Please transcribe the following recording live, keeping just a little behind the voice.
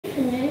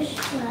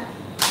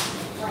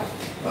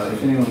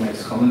If anyone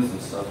makes comments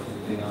and stuff, it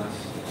would be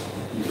nice.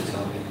 You could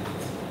tell me.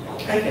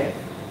 Okay.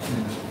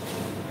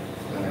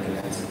 Then I can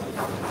answer them.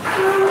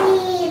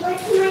 Mommy,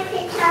 what's my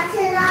picture?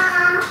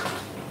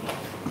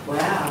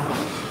 Wow.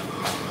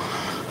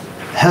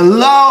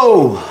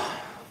 Hello!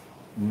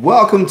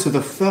 Welcome to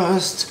the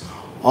first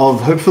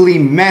of hopefully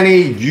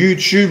many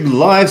YouTube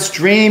live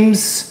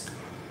streams.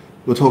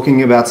 We're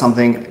talking about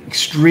something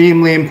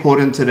extremely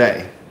important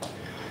today.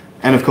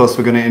 And of course,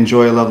 we're going to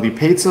enjoy a lovely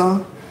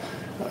pizza.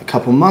 A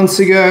couple months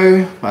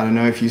ago, I don't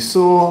know if you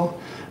saw,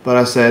 but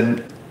I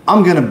said,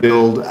 I'm going to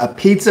build a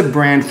pizza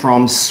brand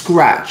from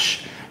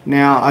scratch.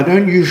 Now, I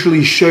don't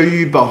usually show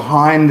you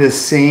behind the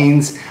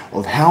scenes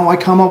of how I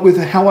come up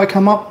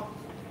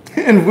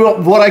and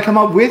what I come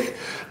up with,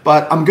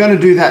 but I'm going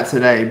to do that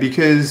today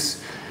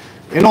because,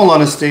 in all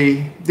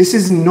honesty, this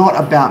is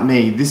not about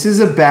me. This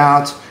is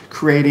about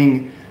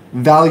creating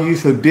value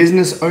for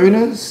business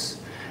owners,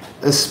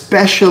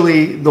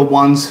 especially the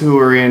ones who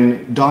are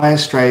in dire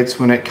straits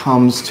when it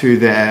comes to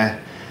their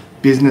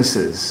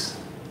businesses.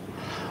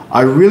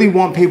 I really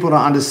want people to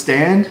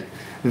understand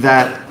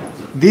that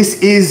this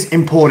is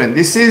important.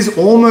 This is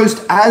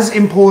almost as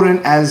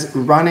important as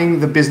running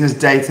the business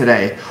day to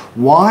day.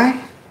 Why?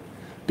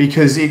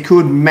 Because it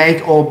could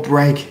make or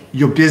break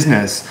your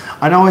business.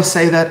 I know I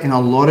say that in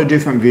a lot of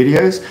different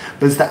videos,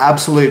 but it's the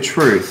absolute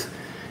truth.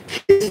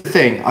 Here's the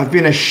thing, I've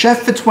been a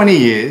chef for 20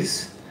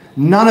 years.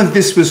 None of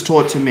this was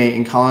taught to me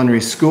in culinary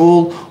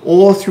school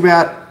or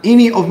throughout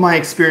any of my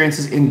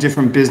experiences in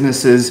different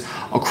businesses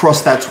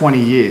across that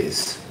 20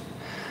 years.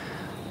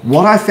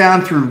 What I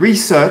found through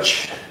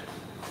research,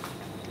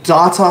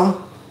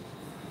 data,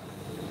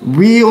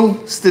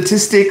 real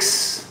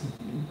statistics,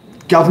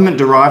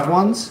 government-derived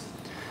ones,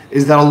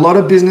 is that a lot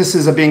of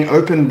businesses are being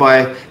opened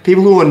by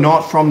people who are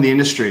not from the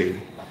industry.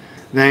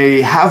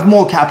 They have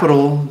more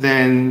capital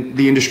than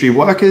the industry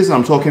workers.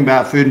 I'm talking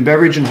about food and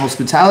beverage and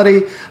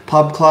hospitality,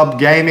 pub, club,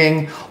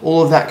 gaming,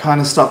 all of that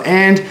kind of stuff.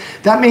 And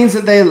that means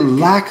that they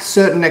lack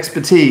certain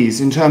expertise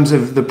in terms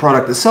of the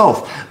product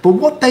itself. But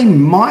what they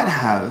might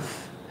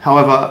have,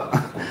 however,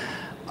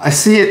 I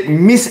see it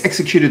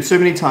mis-executed so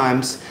many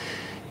times,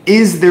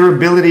 is their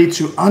ability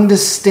to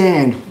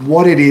understand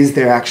what it is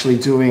they're actually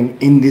doing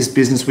in this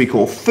business we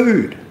call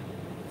food.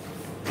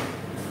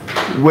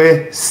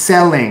 We're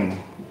selling,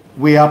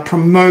 we are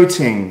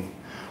promoting,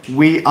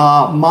 we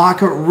are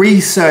market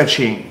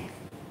researching,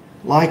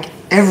 like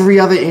every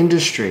other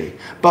industry.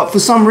 But for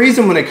some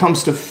reason, when it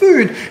comes to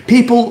food,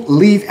 people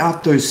leave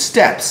out those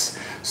steps.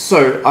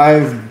 So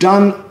I've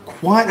done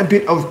quite a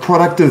bit of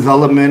product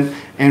development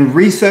and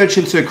research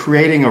into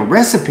creating a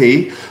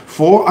recipe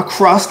for a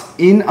crust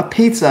in a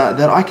pizza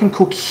that I can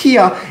cook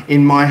here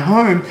in my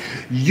home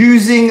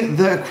using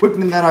the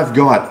equipment that I've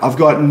got. I've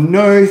got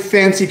no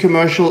fancy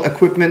commercial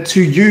equipment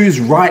to use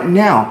right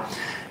now.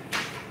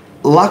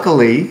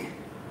 Luckily,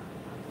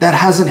 that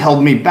hasn't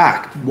held me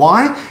back.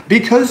 Why?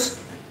 Because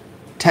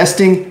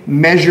testing,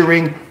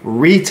 measuring,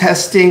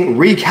 retesting,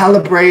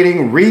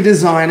 recalibrating,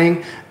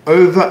 redesigning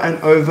over and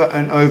over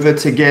and over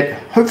to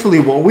get hopefully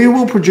what we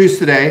will produce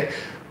today,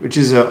 which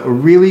is a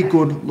really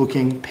good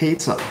looking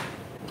pizza.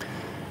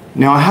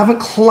 Now, I haven't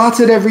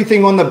cluttered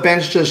everything on the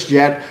bench just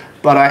yet,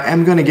 but I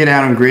am going to get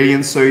our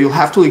ingredients, so you'll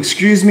have to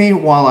excuse me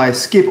while I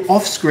skip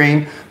off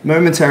screen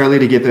momentarily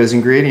to get those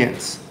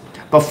ingredients.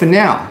 But for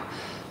now,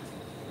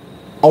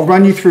 I'll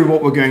run you through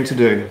what we're going to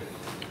do.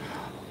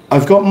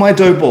 I've got my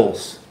dough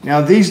balls.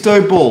 Now, these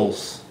dough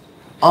balls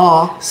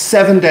are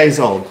 7 days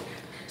old,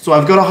 so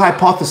I've got a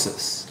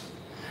hypothesis.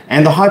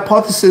 And the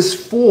hypothesis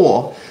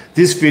for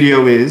this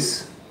video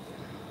is,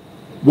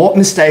 what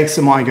mistakes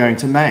am I going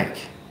to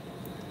make?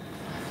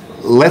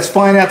 Let's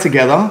find out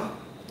together.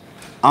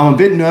 I'm a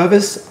bit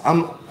nervous.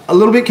 I'm a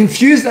little bit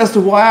confused as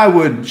to why I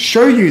would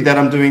show you that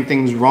I'm doing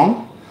things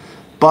wrong,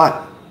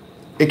 but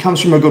it comes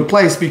from a good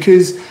place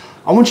because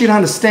I want you to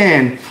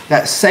understand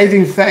that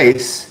saving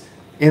face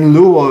in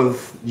lieu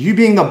of you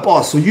being the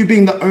boss or you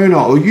being the owner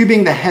or you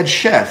being the head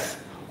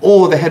chef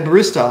or the head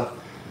barista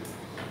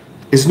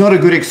is not a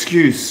good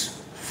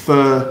excuse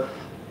for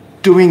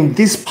doing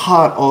this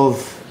part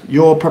of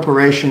your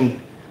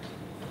preparation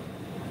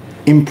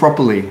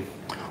improperly.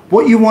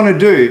 What you want to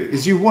do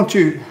is you want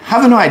to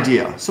have an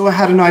idea. So I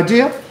had an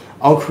idea,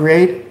 I'll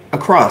create a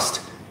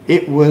crust.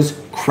 It was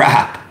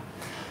crap.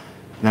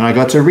 Then I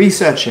got to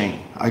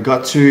researching, I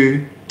got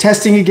to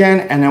testing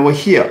again, and now we're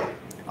here.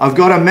 I've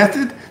got a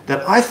method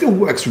that I feel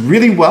works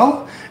really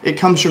well. It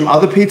comes from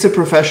other pizza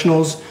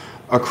professionals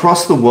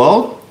across the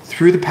world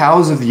through the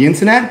powers of the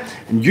internet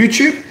and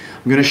YouTube.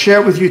 I'm going to share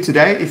it with you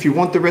today. If you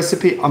want the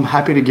recipe, I'm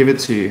happy to give it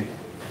to you.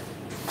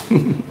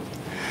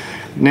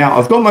 Now,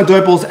 I've got my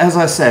dough balls, as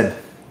I said.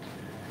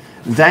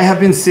 They have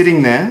been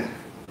sitting there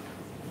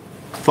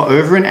for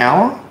over an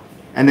hour,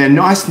 and they're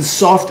nice and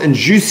soft and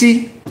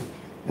juicy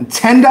and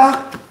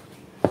tender,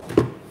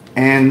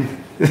 and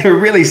they're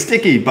really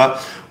sticky,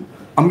 but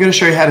I'm going to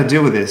show you how to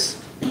deal with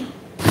this.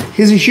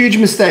 Here's a huge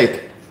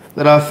mistake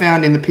that I've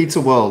found in the pizza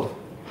world,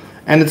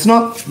 and it's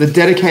not the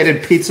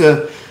dedicated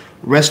pizza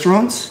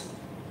restaurants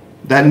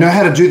that know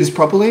how to do this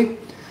properly.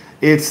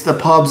 It's the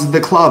pubs, the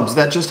clubs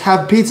that just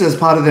have pizza as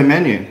part of their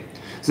menu.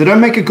 So they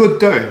don't make a good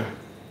dough.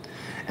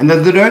 And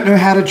that they don't know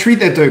how to treat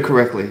their dough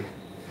correctly.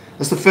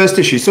 That's the first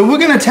issue. So we're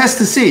going to test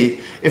to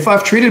see if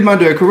I've treated my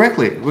dough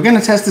correctly. We're going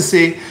to test to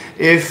see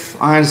if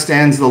I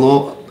understand the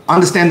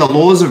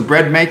laws of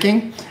bread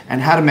making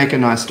and how to make a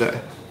nice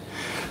dough.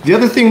 The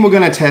other thing we're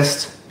going to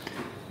test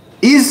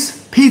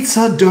is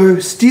pizza dough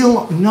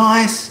still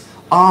nice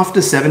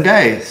after 7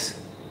 days.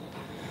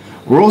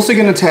 We're also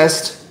going to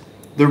test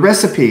the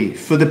recipe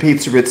for the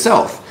pizza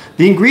itself,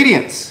 the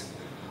ingredients.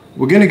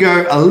 We're going to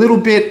go a little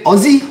bit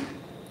Aussie,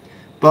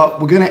 but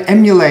we're going to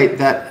emulate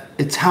that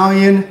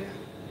Italian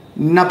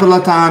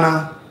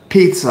Napoletana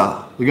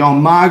pizza. We're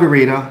going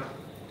margarita,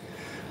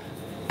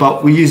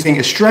 but we're using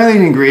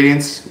Australian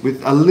ingredients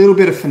with a little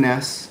bit of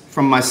finesse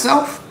from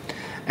myself.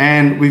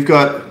 And we've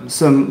got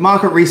some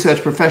market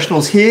research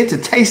professionals here to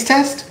taste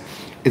test.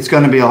 It's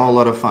going to be a whole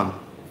lot of fun.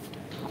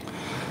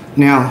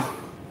 Now,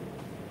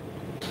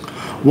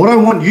 what I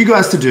want you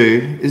guys to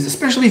do is,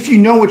 especially if you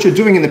know what you're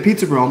doing in the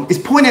pizza realm, is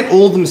point at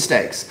all the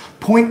mistakes.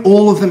 Point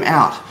all of them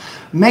out.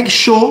 Make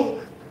sure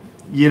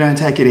you don't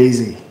take it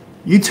easy.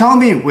 You tell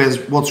me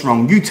what's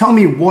wrong. You tell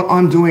me what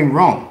I'm doing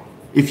wrong.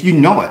 If you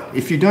know it.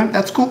 If you don't,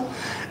 that's cool.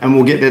 And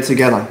we'll get there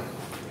together.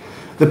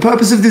 The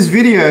purpose of this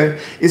video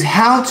is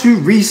how to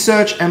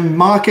research and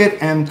market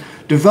and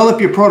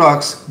develop your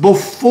products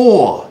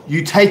before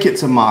you take it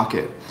to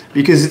market.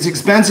 Because it's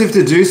expensive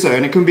to do so,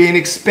 and it can be an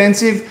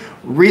expensive,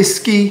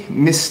 risky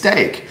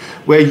mistake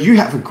where you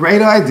have a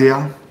great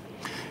idea,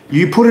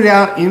 you put it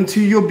out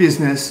into your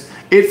business,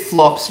 it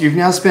flops, you've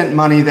now spent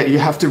money that you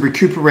have to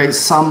recuperate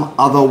some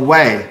other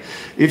way.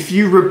 If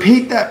you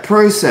repeat that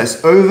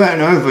process over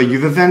and over,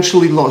 you've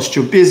eventually lost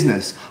your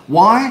business.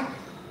 Why?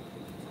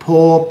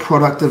 Poor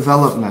product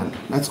development.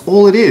 That's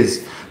all it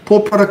is. Poor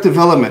product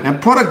development.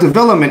 And product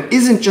development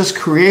isn't just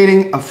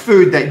creating a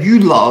food that you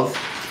love.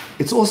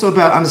 It's also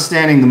about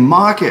understanding the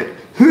market.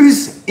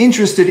 Who's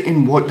interested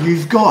in what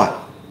you've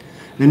got?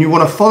 Then you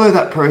want to follow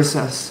that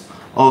process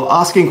of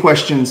asking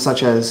questions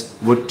such as,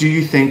 what do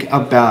you think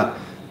about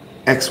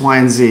X, Y,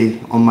 and Z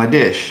on my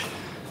dish?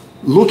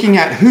 Looking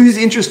at who's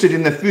interested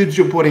in the foods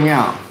you're putting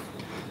out.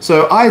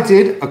 So I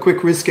did a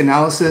quick risk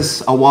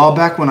analysis a while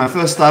back when I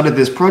first started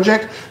this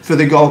project for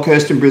the Gold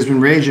Coast and Brisbane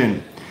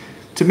region.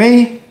 To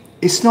me,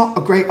 it's not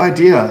a great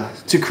idea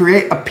to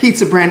create a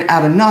pizza brand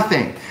out of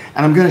nothing.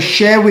 And I'm going to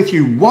share with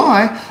you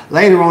why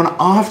later on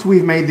after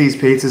we've made these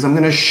pizzas. I'm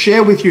going to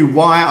share with you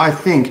why I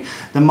think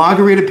the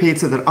margarita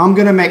pizza that I'm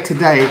going to make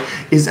today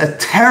is a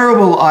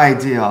terrible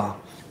idea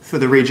for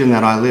the region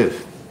that I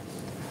live.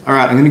 All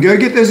right, I'm going to go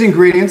get those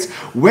ingredients.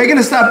 We're going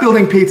to start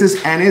building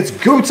pizzas and it's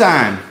go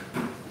time.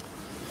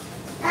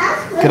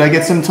 Could I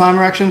get some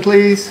timer action,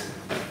 please?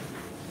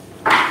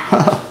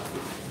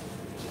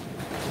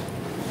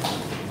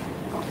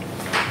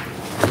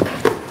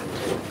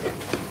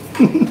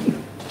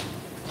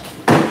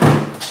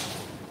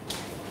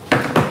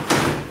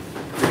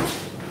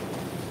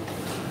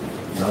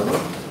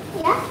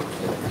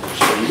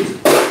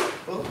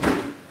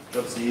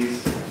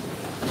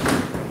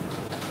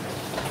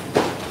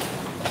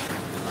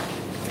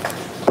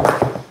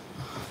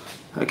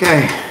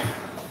 Okay,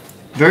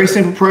 very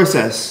simple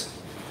process.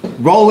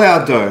 Roll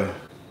our dough.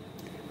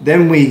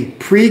 Then we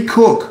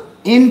pre-cook,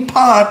 in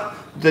part,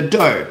 the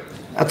dough.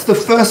 That's the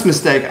first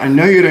mistake. I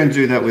know you don't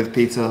do that with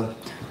pizza,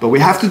 but we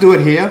have to do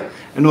it here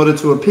in order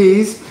to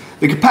appease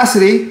the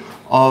capacity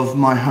of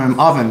my home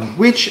oven,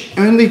 which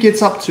only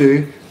gets up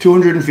to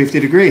 250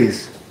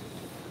 degrees.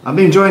 I'm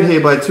being joined here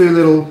by two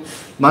little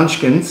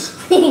munchkins,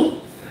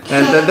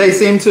 and they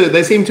seem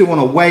to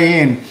want to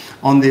weigh in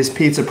on this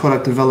pizza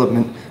product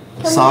development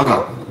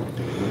saga.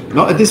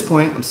 Not at this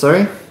point, I'm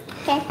sorry.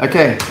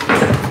 Okay.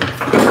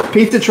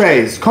 Pizza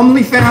trays,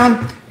 commonly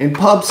found in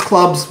pubs,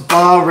 clubs,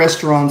 bar,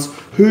 restaurants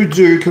who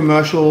do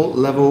commercial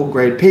level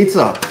grade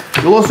pizza.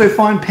 You'll also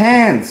find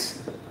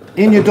pans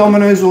in your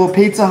Domino's or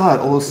Pizza Hut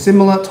or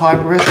similar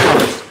type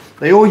restaurants.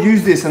 They all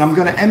use this, and I'm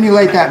going to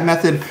emulate that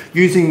method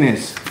using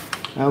this.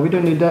 We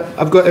don't need that.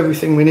 I've got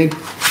everything we need.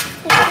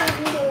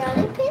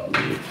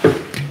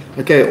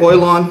 Okay,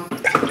 oil on.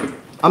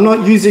 I'm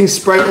not using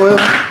spray oil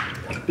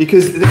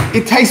because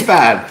it tastes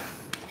bad.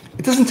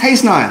 It doesn't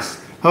taste nice.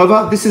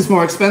 However, this is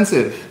more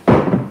expensive.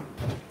 I'm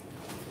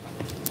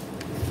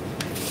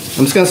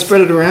just going to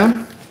spread it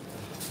around.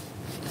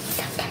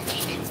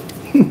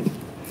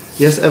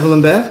 Yes,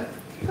 Evelyn Bear?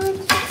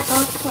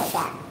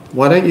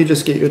 Why don't you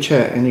just get your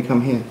chair and you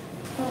come here?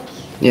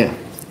 Yeah.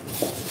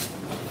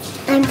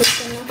 I'm big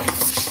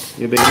enough.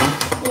 You're big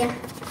enough? Yeah.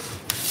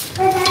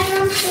 But I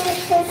don't do it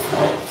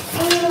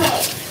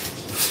anyway.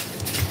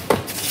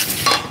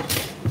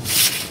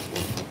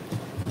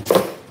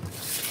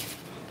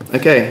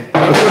 Okay,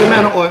 a good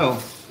amount of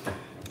oil.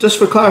 Just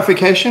for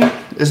clarification,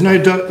 there's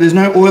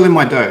no oil in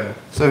my dough.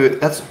 So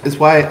that's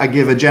why I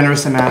give a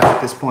generous amount at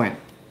this point.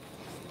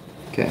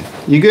 Okay,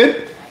 you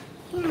good?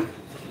 Yeah.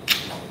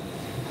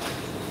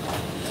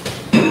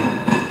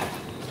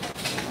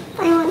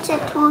 I want to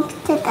talk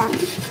to them.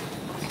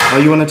 Oh,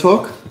 you want to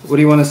talk? What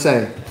do you want to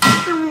say?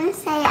 I want to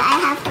say I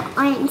have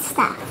own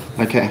stuff.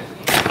 Okay.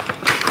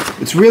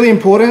 It's really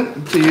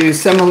important to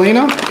use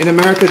semolina. In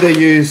America, they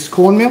use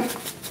cornmeal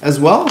as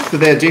well for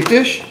their deep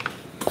dish.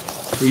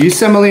 You use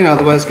semolina,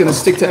 otherwise it's going to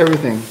stick to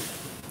everything.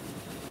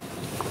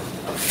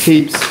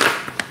 Heaps.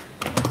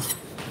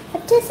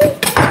 What does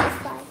it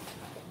taste like?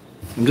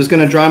 I'm just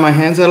going to dry my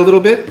hands out a little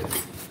bit.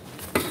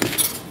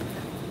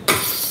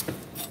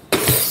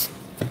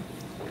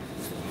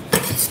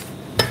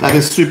 That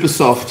is super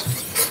soft.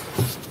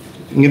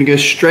 I'm going to go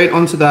straight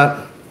onto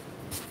that.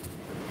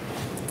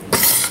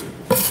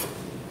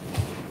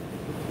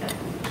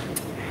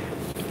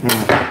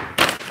 Alright.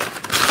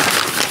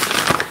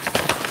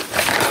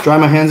 Dry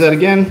my hands out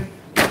again.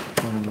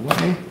 Out the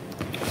way.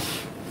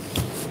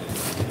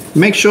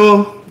 Make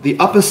sure the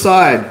upper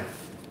side.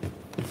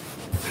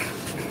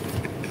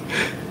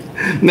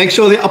 Make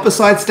sure the upper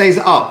side stays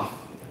up.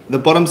 The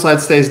bottom side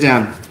stays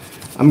down.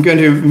 I'm going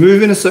to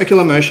move in a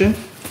circular motion.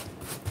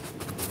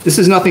 This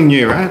is nothing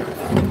new, right?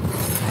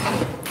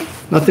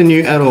 Nothing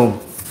new at all.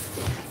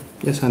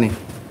 Yes, honey.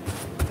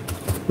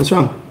 What's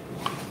wrong?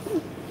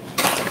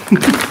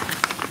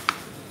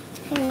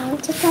 I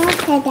want to talk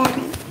to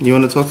them. You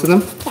want to talk to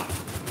them? Yeah.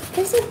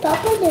 There's a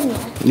bubble in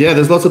there. Yeah,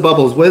 there's lots of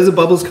bubbles. Where does the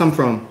bubbles come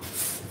from?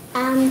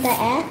 The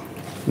air.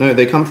 No,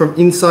 they come from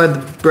inside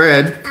the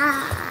bread,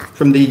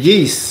 from the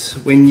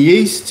yeast. When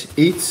yeast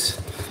eats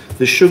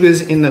the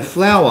sugars in the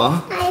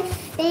flour, I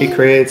think. it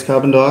creates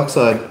carbon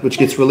dioxide, which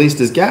gets released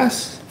as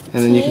gas,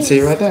 and then you can see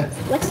it right there.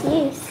 What's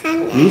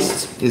yeast?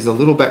 Yeast is a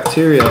little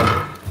bacteria.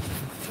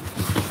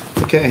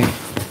 Okay,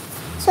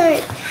 So,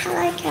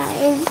 hello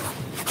guys.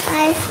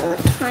 I thought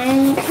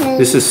time to.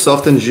 this is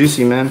soft and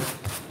juicy, man.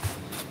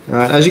 All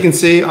right, as you can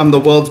see, I'm the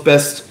world's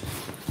best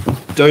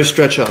dough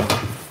stretcher.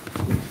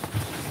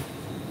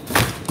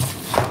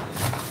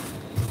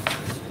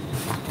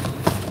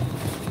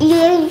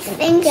 You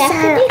think you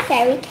have to be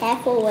very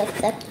careful with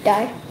the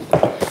dough.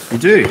 You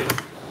do.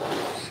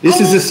 This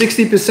is a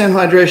 60%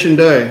 hydration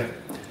dough,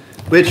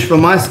 which for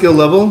my skill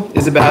level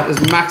is about as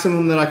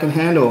maximum that I can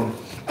handle.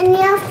 And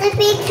you have to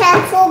be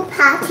careful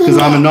patting Because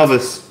I'm a it.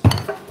 novice.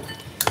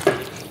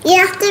 You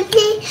have to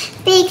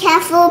be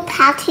careful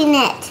patting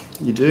it.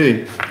 You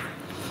do.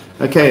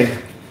 Okay,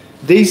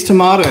 these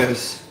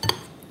tomatoes,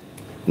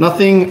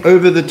 nothing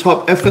over the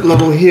top effort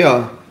level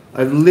here.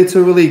 I've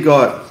literally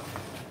got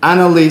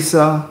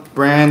Annalisa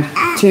brand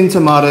tin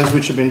tomatoes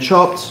which have been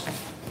chopped,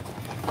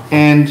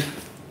 and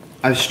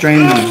I've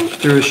strained them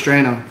through a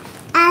strainer.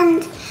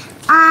 And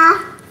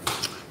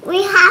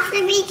we have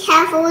to be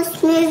careful with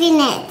smoothing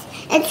it.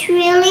 It's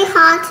really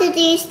hard to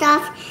do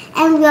stuff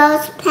and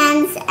roast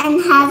pans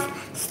and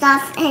have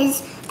stuff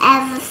as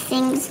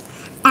everything's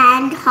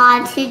and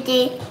hard to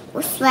do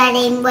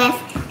sweating with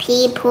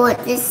people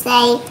to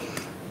say.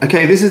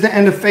 Okay, this is the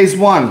end of phase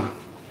one.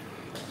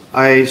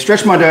 I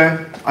stretch my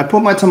dough, I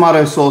put my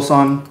tomato sauce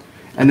on,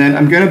 and then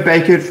I'm going to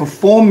bake it for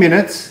 4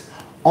 minutes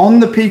on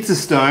the pizza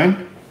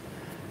stone,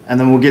 and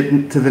then we'll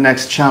get to the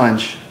next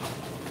challenge.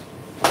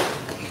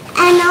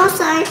 And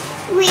also,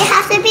 we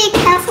have to be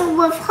careful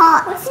with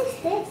hot. What is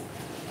this?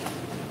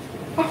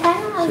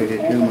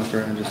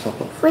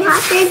 We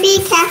have to be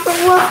careful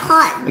with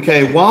hot.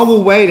 Okay, while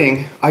we're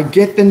waiting, I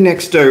get the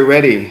next dough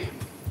ready.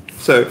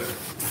 So,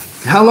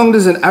 how long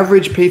does an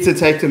average pizza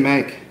take to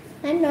make?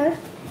 I know.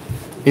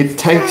 It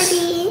takes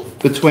Daddy,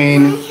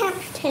 between I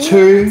have 10 2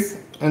 minutes.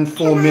 and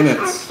 4 Can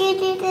minutes, I help you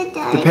do the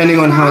dough? depending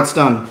on how it's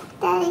done.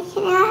 Daddy,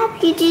 can I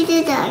help you do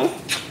the dough?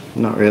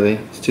 Not really,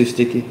 it's too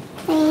sticky.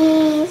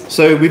 Please.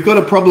 So we've got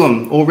a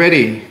problem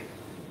already.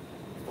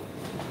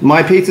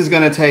 My pizza's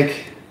going to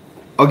take,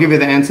 I'll give you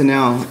the answer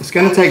now. It's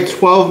going to take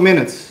 12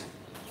 minutes.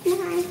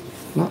 No.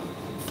 No.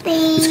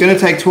 Please. It's going to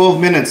take 12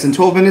 minutes, and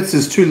 12 minutes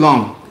is too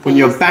long. When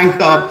you're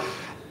banked up,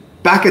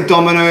 back at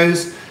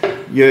Domino's,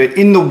 you're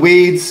in the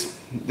weeds,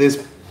 there's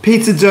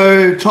pizza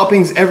dough,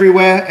 toppings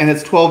everywhere, and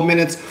it's 12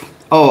 minutes.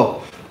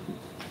 Oh,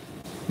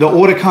 the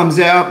order comes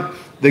out,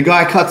 the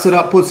guy cuts it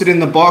up, puts it in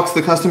the box,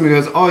 the customer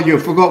goes, oh, you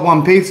forgot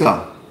one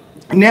pizza.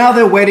 Now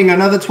they're waiting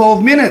another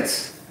 12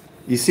 minutes.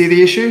 You see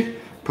the issue?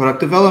 Product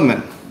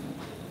development.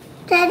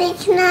 Daddy,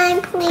 can I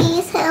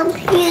please help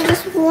you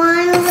just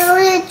one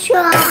little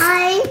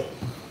try?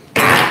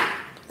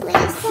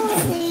 Please,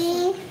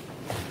 Daddy.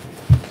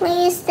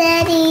 Please,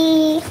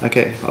 Daddy.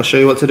 Okay, I'll show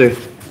you what to do.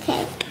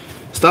 Okay.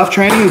 Staff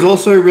training is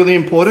also really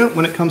important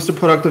when it comes to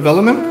product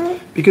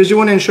development because you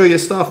want to ensure your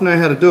staff know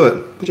how to do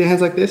it. Put your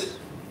hands like this.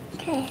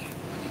 Okay.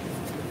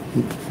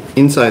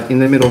 Inside, in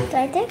the middle.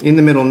 Right there? In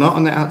the middle, not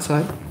on the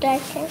outside.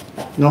 Right there.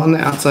 Not on the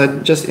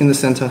outside, just in the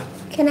center.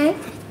 Can I?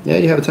 Yeah,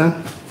 you have a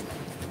turn.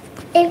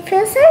 It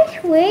feels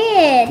so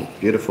weird.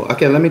 Beautiful.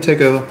 Okay, let me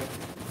take over.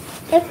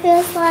 It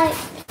feels like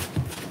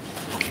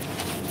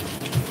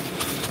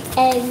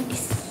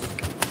eggs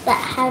that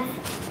have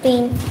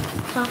been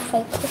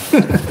halfway cooked.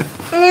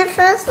 And it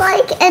feels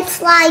like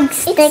it's like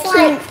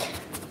sticking.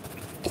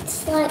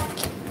 It's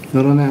like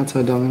Not on the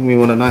outside, darling. We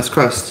want a nice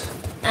crust.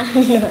 I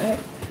don't know.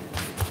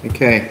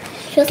 Okay.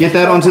 Feels Get like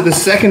that onto the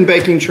second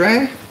baking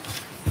tray.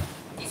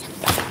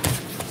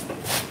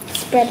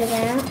 Spread it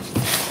out.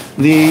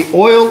 The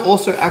oil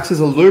also acts as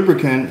a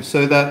lubricant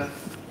so that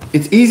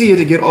it's easier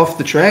to get off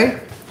the tray,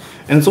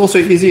 and it's also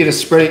easier to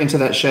spread it into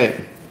that shape.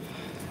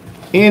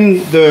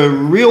 In the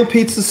real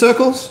pizza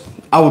circles,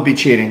 I would be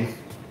cheating.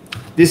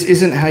 This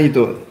isn't how you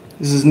do it.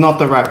 This is not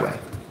the right way.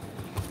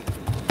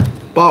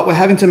 But we're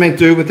having to make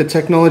do with the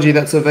technology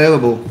that's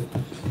available.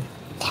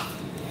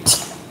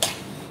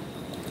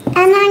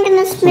 And I'm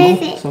gonna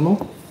smooth it. Some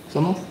more?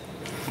 Some more?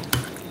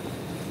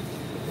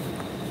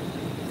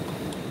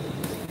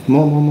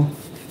 More.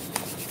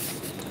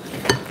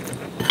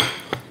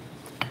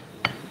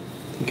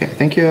 Okay,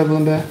 thank you,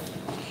 Evelyn Bear.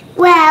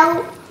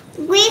 Well,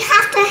 we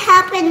have to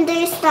help and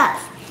do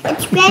stuff.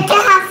 It's great to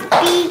have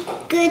be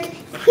good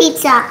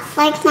pizza,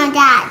 like my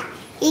dad.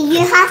 You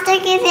have to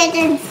give it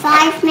in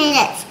 5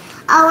 minutes.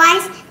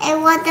 Otherwise,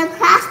 the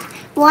crust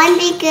won't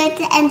be good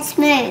and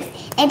smooth.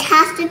 It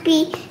has to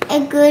be a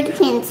good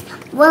rinse.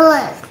 Well,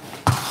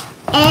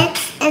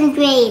 eggs and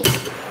gravy.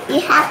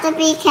 You have to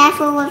be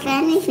careful with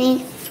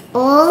anything,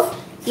 or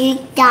you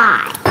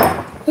die.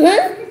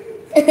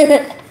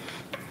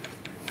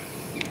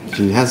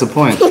 She has a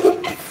point.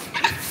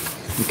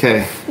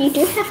 Okay. You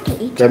do have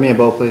to eat. Grab me a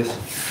bowl, please.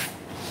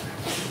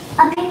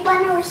 A big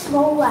one or a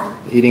small one?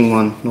 Eating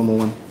one, normal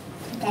one.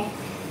 Okay.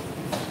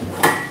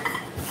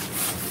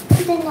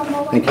 The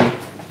normal one. Thank you.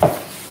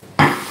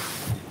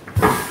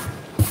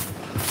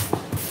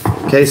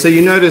 Okay, so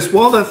you notice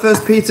while that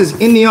first pizza's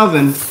in the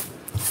oven,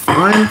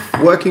 I'm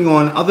working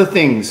on other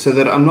things so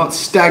that I'm not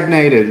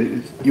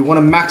stagnated. You want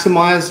to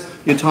maximize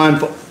your time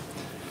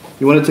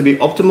you want it to be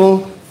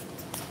optimal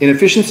in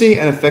efficiency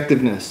and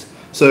effectiveness.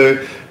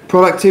 So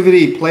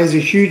productivity plays a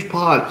huge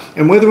part,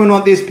 and whether or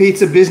not this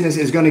pizza business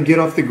is going to get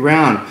off the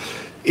ground,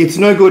 it's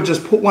no good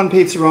just put one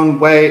pizza on,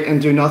 wait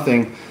and do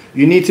nothing.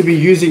 You need to be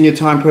using your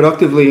time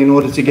productively in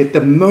order to get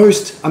the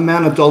most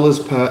amount of dollars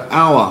per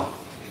hour.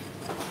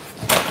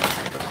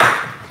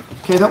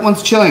 Okay, that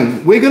one's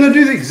chilling. We're going to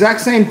do the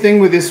exact same thing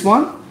with this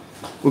one.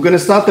 We're going to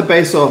start the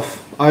base off.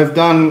 I've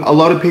done a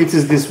lot of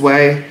pizzas this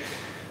way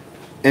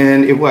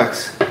and it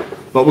works.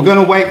 But we're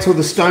going to wait till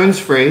the stone's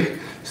free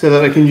so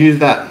that I can use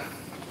that.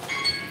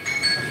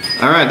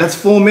 Alright, that's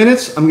 4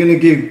 minutes. I'm going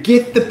to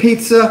get the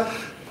pizza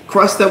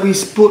crust that we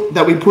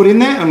put in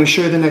there, and we'll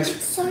show you the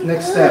next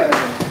step.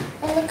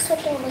 It looks so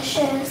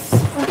delicious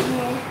from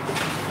here.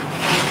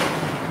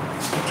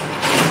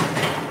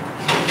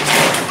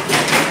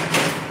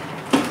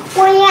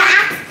 When you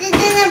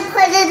accidentally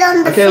put it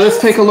on the Okay, let's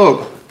take a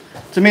look.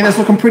 To me, that's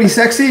looking pretty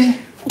sexy.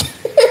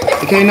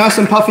 Okay, nice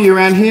and puffy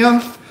around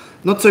here.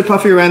 Not so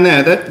puffy around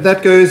there.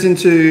 That goes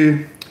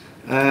into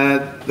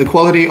the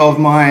quality of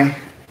my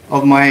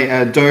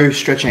dough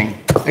stretching.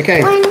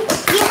 Okay. When you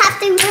have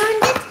to ruin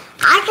it,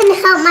 I can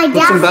help my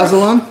dad. Put some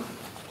basil on.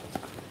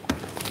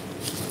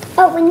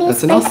 Oh, we need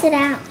to That's space enough? it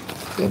out.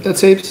 Yep,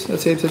 that's heaps.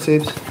 That's heaps. That's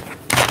heaps.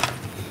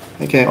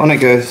 Okay, on it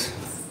goes.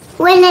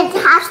 When it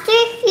has to,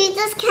 you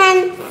just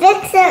can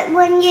fix it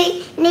when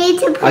you need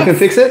to put. I can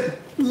fix it?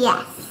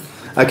 Yes.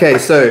 Okay,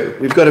 so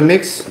we've got a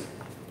mix.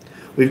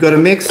 We've got a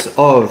mix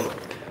of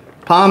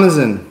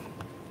Parmesan,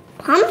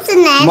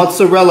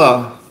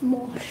 mozzarella,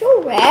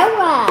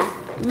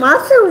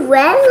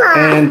 mozzarella,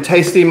 and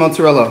tasty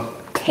mozzarella.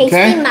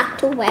 tasty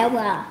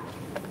mozzarella.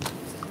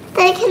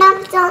 They can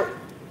have done.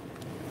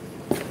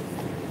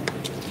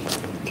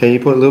 Okay, you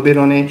put a little bit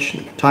on each,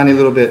 tiny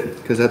little bit,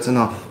 because that's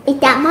enough. Is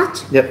that much?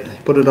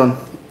 Yep, put it on.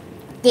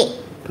 Yeah.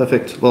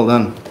 Perfect, well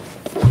done.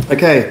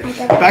 Okay,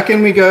 back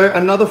in we go,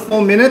 another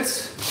 4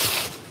 minutes.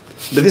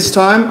 But this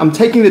time, I'm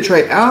taking the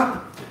tray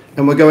out,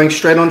 and we're going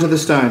straight onto the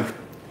stone.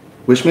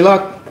 Wish me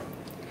luck.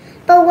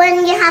 But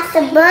when you have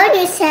to burn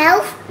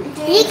yourself,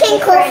 you can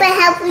call for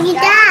help with your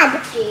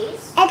dad.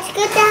 It's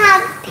good to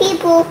have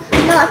people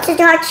not to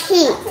touch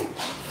heat.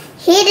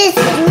 Heat is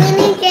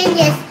really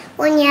dangerous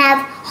when you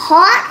have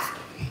hot,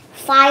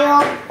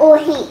 fire, or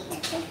heat.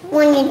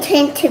 When you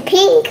turn to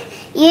pink,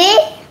 you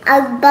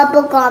are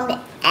bubble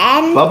gum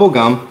and Bubble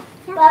gum.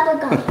 bubble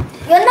gum.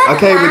 You're not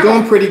Okay, we're allowed.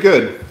 doing pretty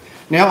good.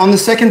 Now on the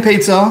second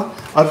pizza,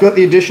 I've got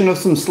the addition of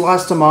some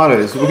sliced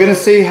tomatoes. We're going to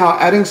see how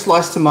adding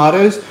sliced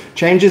tomatoes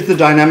changes the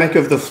dynamic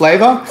of the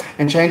flavor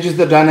and changes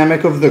the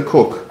dynamic of the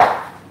cook.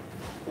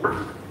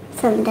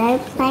 So they're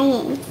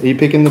playing. Are you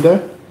picking the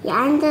dough? Yeah,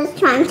 I'm just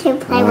trying to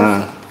play with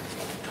it.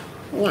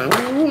 Na,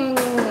 na, na,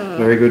 na, na.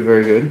 Very good,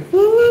 very good.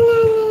 Na, na,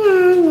 na,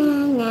 na, na,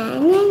 na,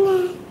 na, na.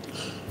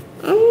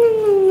 Na,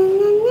 na,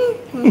 na,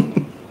 na,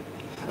 na.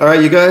 All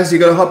right, you guys, you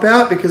got to hop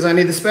out because I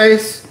need the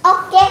space.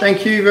 Okay.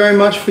 Thank you very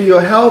much for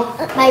your help.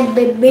 My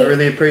baby. I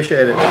really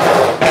appreciate it.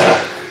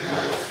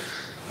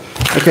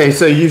 Okay,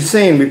 so you've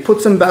seen we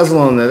put some basil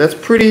on there. That's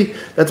pretty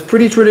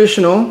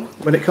traditional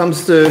when it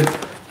comes to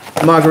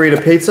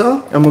margarita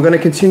pizza, and we're going to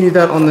continue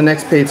that on the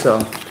next pizza.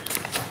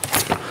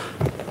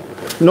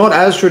 Not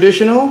as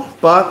traditional,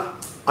 but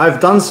I've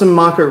done some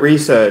market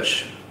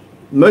research.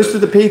 Most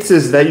of the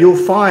pizzas that you'll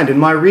find in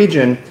my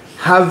region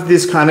have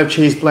this kind of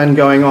cheese blend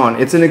going on.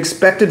 It's an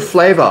expected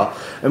flavor.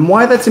 And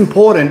why that's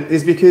important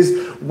is because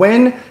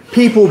when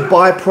people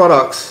buy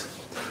products,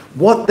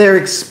 what they're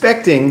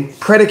expecting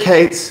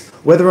predicates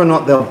whether or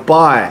not they'll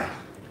buy.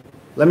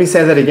 Let me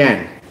say that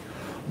again.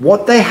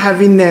 What they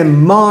have in their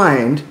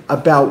mind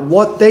about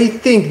what they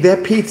think their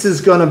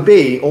pizza's gonna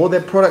be or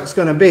their product's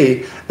gonna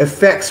be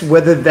affects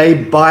whether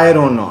they buy it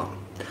or not.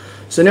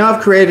 So now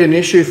I've created an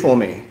issue for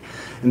me.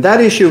 And that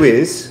issue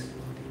is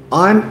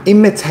I'm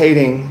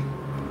imitating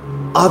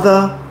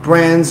other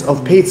brands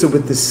of pizza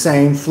with the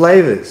same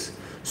flavors.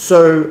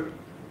 So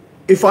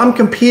if I'm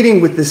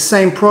competing with the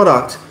same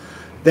product,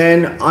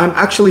 then I'm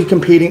actually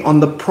competing on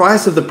the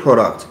price of the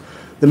product.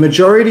 The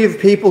majority of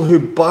people who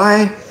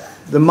buy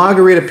the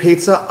margarita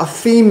pizza are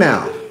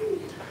female.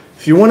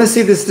 If you want to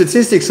see the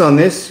statistics on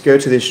this, go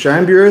to the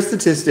Australian Bureau of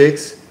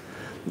Statistics.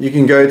 You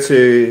can go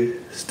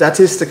to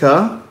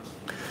Statistica.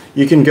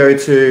 You can go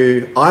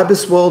to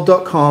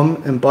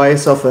ibisworld.com and buy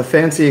yourself a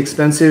fancy,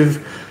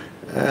 expensive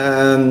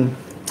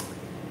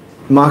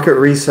market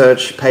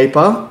research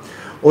paper.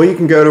 Or you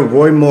can go to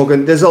Roy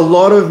Morgan. There's a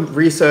lot of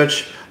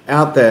research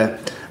out there,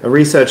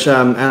 research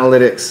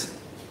analytics.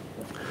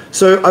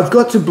 So I've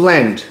got to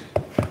blend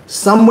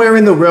somewhere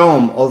in the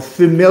realm of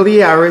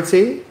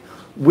familiarity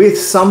with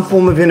some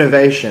form of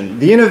innovation.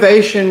 The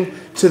innovation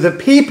to the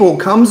people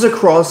comes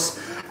across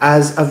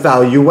as a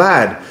value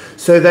add.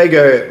 So they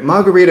go,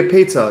 margarita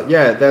pizza,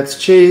 yeah, that's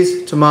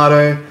cheese,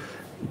 tomato,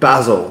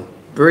 basil.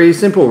 Very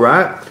simple,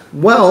 right?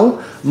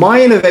 Well,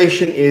 my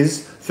innovation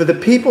is for the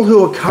people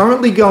who are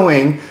currently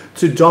going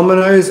to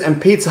Domino's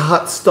and Pizza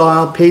Hut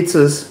style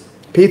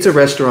pizza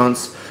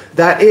restaurants,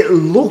 that it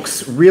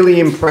looks really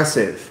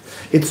impressive.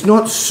 It's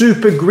not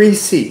super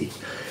greasy.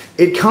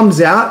 It comes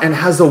out and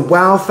has a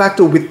wow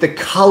factor with the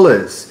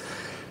colors.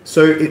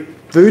 So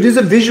food is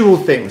a visual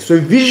thing. So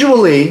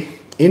visually,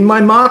 in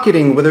my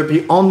marketing, whether it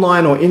be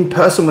online or in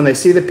person, when they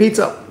see the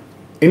pizza,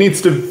 it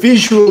needs to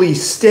visually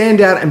stand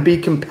out and be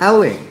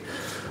compelling.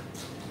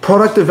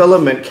 Product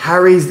development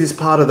carries this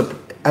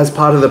as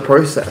part of the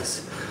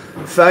process.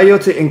 Failure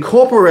to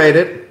incorporate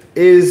it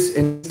is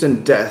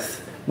instant death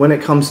when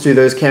it comes to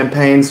those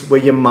campaigns where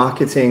you're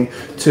marketing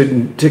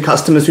to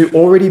customers who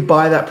already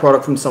buy that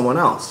product from someone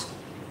else.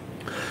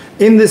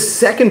 In this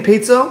second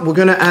pizza, we're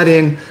going to add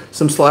in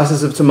some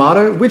slices of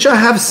tomato, which I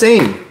have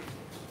seen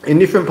in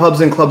different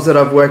pubs and clubs that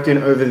I've worked in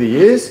over the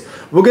years.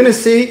 We're going to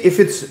see if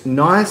it's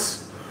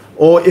nice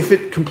or if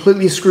it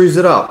completely screws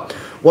it up.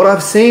 What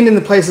I've seen in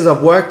the places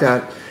I've worked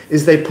at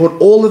is they put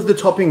all of the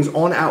toppings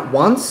on at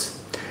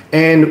once.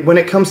 And when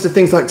it comes to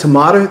things like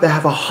tomato, they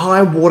have a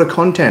high water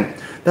content.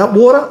 That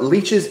water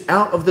leaches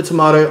out of the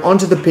tomato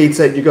onto the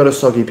pizza. You got a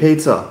soggy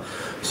pizza.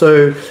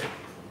 So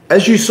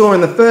as you saw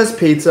in the first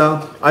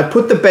pizza, I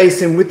put the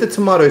base in with the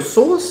tomato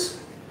sauce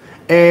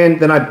and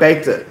then I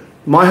baked it.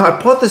 My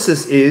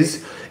hypothesis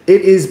is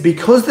it is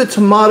because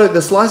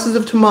the slices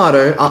of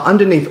tomato are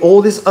underneath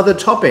all this other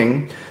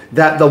topping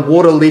that the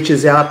water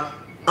leaches out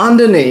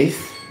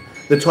underneath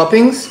the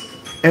toppings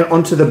and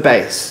onto the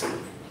base.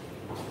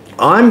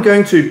 I'm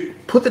going to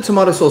put the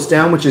tomato sauce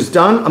down, which is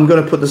done. I'm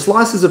going to put the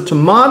slices of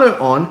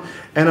tomato on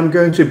and I'm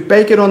going to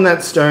bake it on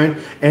that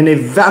stone and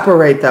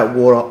evaporate that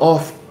water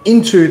off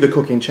into the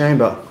cooking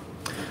chamber.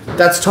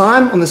 That's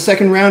time on the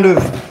second round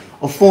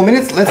of 4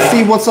 minutes. Let's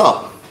see what's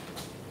up.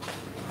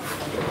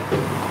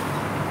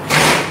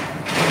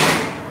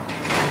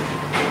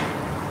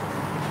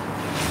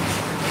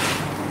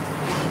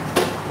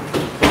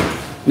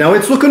 Now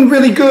it's looking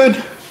really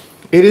good.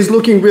 It is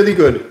looking really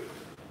good.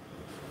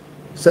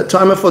 Set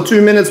timer for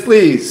 2 minutes,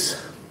 please.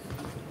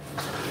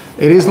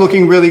 It is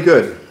looking really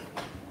good.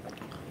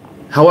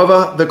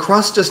 However, the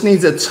crust just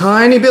needs a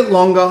tiny bit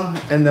longer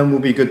and then we'll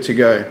be good to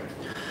go.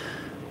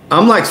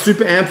 I'm like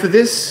super amped for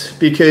this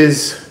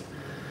because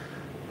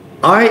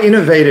I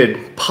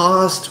innovated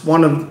past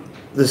one of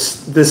the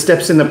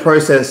steps in the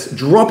process,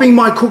 dropping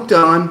my cook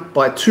time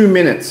by 2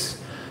 minutes.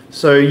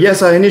 So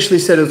yes, I initially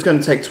said it was going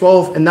to take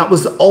 12 and that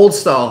was the old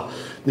style.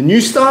 The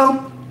new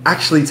style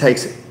actually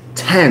takes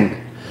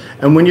 10.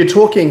 And when you're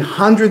talking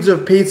hundreds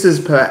of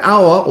pizzas per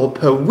hour or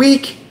per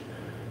week,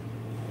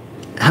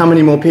 how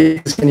many more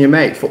pizzas can you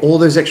make for all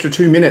those extra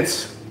 2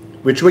 minutes,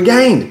 which were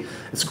gained?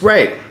 It's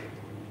great.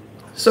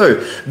 So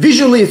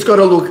visually, it's got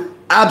to look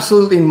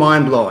absolutely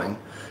mind-blowing.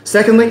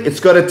 Secondly,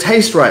 it's got to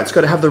taste right. It's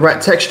got to have the right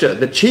texture.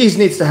 The cheese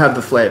needs to have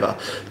the flavor.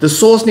 The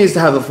sauce needs to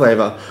have the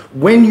flavor.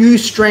 When you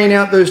strain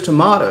out those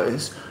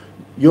tomatoes,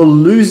 you're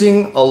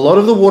losing a lot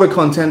of the water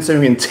content, so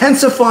you're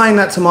intensifying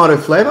that tomato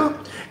flavor.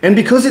 And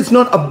because it's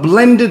not a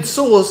blended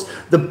sauce,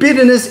 the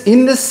bitterness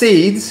in the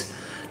seeds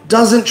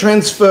doesn't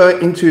transfer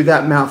into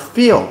that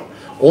mouthfeel.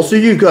 Also,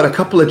 you've got a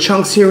couple of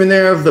chunks here and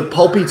there of the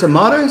pulpy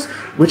tomatoes,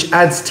 which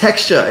adds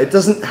texture. It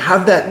doesn't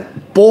have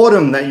that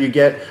boredom that you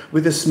get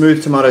with a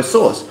smooth tomato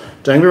sauce.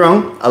 Don't get me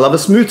wrong, I love a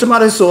smooth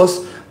tomato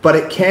sauce, but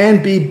it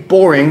can be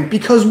boring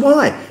because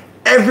why?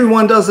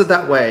 Everyone does it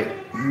that way,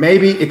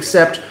 maybe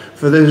except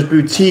for those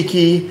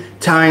boutique-y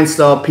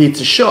Italian-style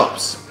pizza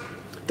shops.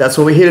 That's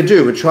what we're here to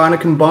do. We're trying to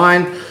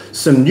combine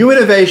some new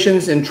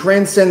innovations and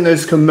transcend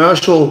those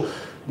commercial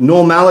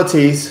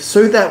normalities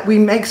so that we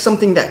make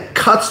something that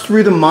cuts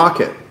through the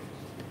market.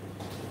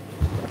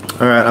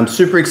 All right, I'm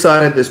super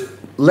excited. There's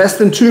less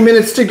than 2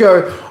 minutes to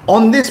go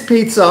on this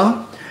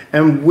pizza,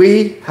 and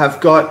we have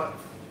got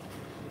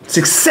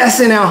Success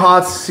in our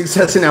hearts,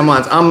 success in our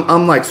minds.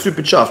 I'm like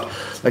super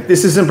chuffed. Like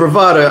this isn't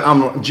bravado.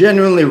 I'm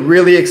genuinely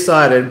really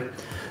excited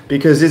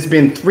because it's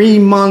been 3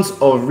 months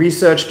of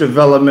research,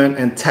 development,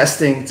 and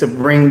testing to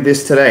bring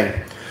this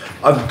today.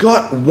 I've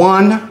got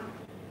one,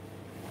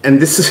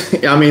 and this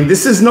is, I mean,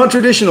 this is not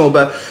traditional,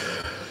 but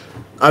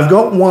I've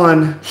got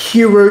one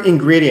hero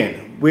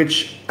ingredient,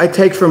 which I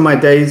take from my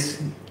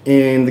days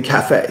in the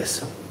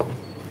cafes.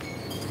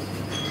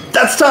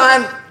 That's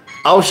time.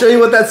 I'll show you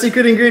what that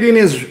secret ingredient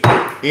is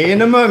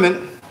in a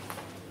moment.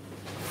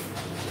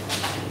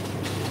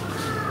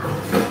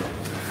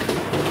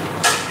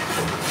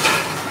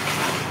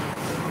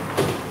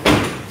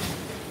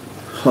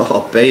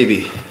 Oh,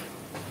 baby.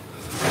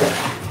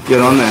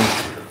 Get on there.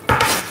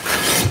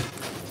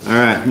 All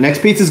right,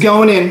 next pizza's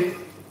going in.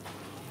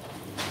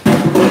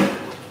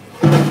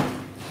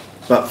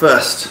 But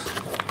first,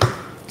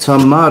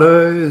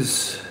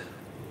 tomatoes.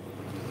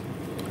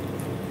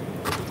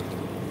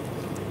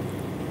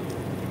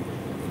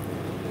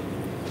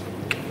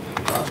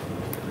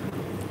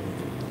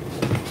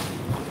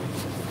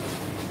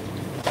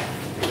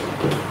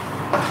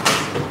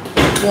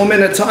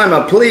 Four-minute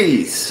timer,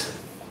 please.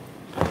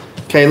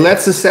 Okay,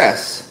 let's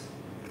assess.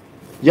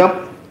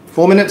 Yep,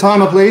 4-minute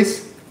timer,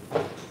 please.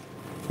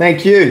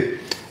 Thank you.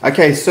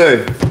 Okay,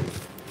 so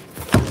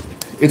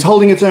it's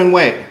holding its own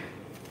weight.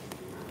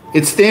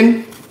 It's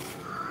thin.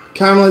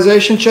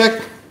 Caramelization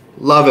check.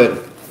 Love it.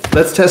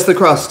 Let's test the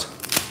crust.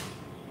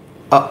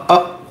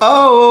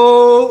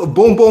 Oh,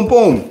 boom, boom,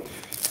 boom.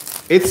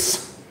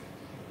 It's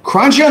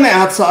crunchy on the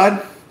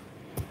outside,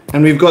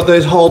 and we've got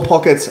those whole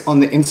pockets on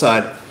the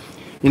inside.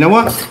 You know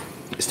what?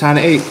 It's time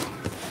to eat.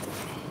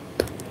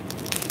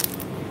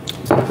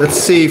 Let's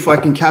see if I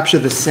can capture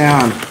the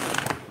sound.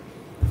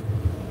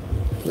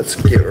 Let's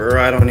get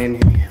right on in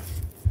here.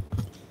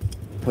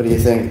 What do you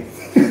think?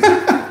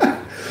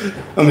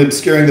 I'm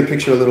obscuring the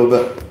picture a little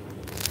bit.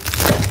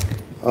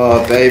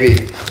 Oh,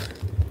 baby.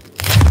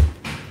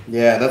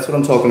 Yeah, that's what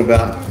I'm talking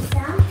about.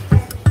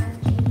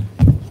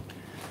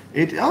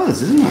 It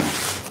does, isn't it?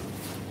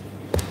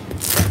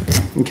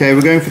 Okay,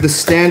 we're going for the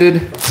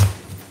standard.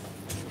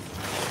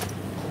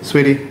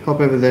 Sweetie, hop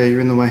over there,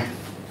 you're in the way.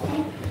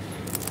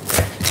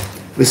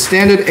 The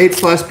standard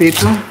 8-slice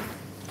pizza.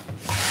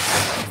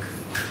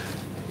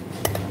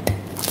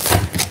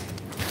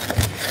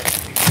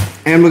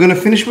 And we're gonna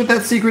finish with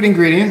that secret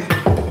ingredient.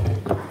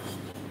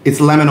 It's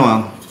lemon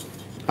oil.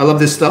 I love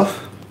this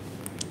stuff.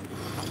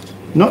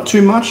 Not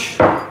too much.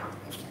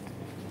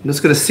 I'm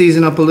just gonna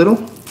season up a little.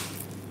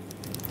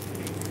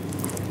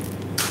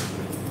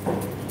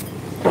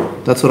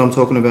 That's what I'm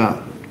talking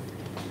about.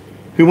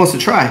 Who wants to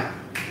try?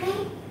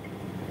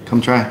 Come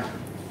try.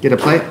 Get a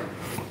plate.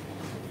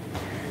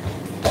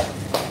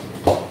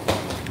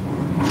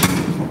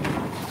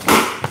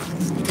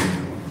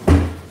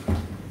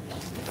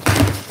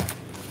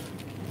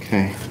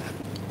 Okay,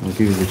 I'll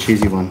give you the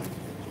cheesy one.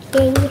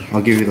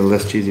 I'll give you the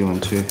less cheesy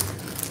one too.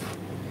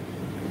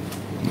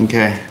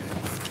 Okay.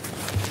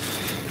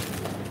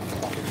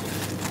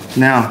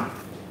 Now,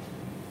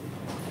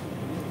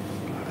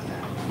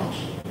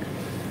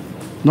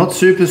 not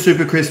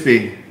super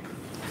crispy.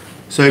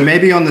 So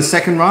maybe on the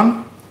second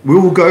run, we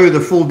will go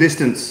the full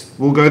distance.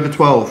 We'll go the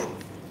 12.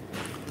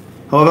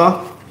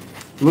 However,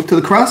 look to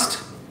the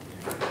crust.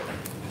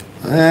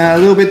 A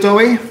little bit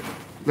doughy.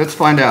 Let's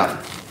find out.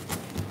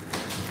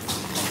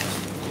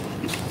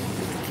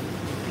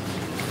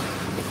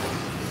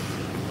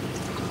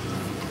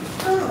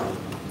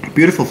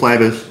 Beautiful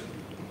flavors.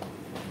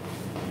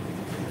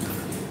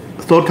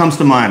 A thought comes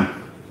to mind.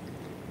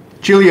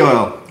 Chili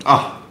oil.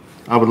 Oh,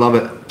 I would love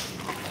it.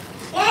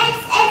 It's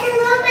a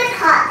little bit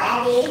hot,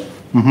 Daddy.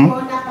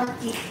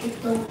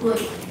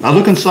 I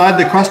look inside,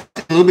 the crust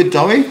is a little bit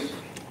doughy.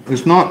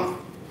 It's not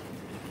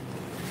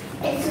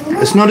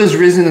as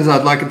risen as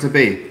I'd like it to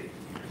be.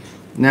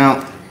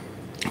 Now,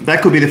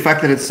 that could be the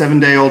fact that it's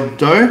 7-day-old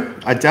dough.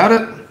 I doubt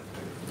it.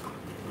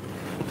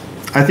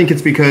 I think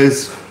it's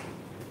because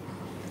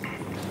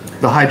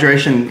the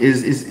hydration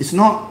is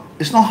not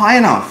high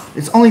enough.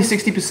 It's only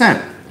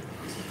 60%.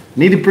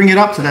 Need to bring it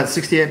up to that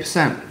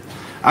 68%.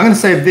 I'm gonna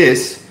save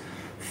this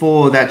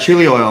for that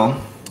chili oil.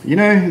 You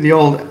know, the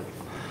old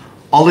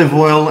olive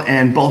oil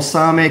and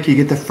balsamic, you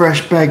get the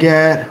fresh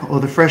baguette or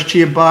the fresh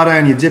ciabatta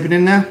and you dip it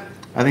in there.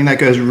 I think that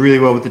goes really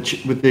well with the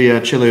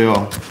chili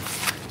oil.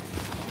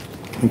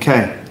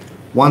 Okay,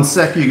 1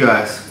 sec, you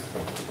guys.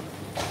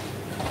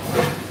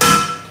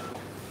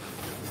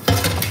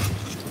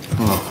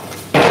 Oh.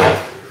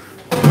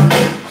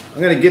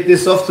 I'm gonna get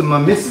this off to my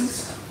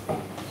missus.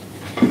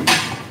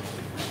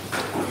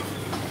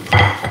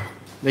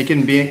 They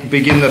can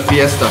begin the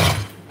fiesta.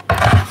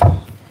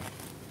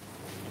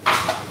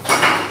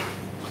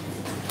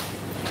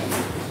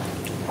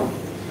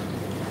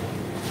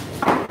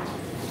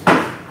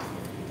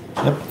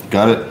 Yep,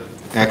 got it.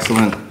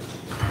 Excellent.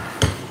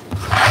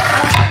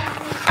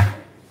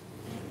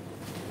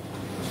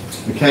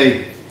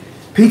 Okay,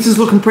 pizza's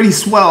looking pretty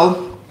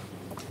swell.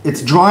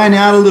 It's drying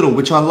out a little,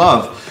 which I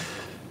love.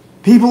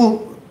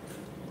 People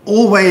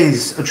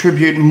always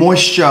attribute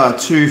moisture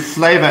to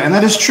flavor, and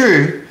that is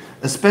true,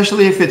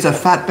 especially if it's a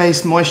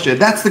fat-based moisture.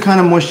 That's the kind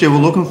of moisture we're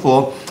looking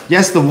for.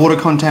 Yes, the water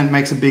content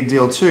makes a big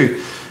deal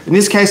too. In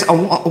this case, I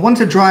want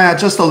to dry out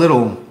just a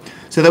little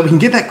so that we can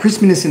get that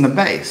crispiness in the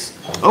base.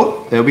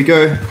 Oh, there we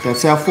go.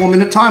 That's our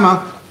 4-minute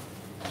timer.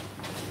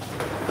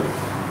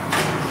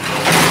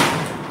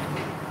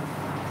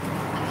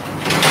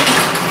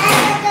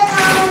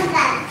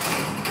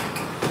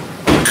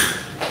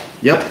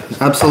 Yep,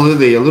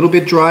 absolutely. A little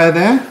bit drier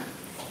there.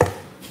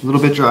 A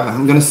little bit drier.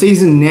 I'm going to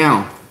season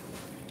now.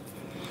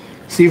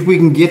 See if we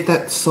can get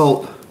that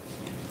salt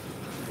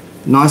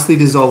nicely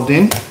dissolved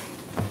in.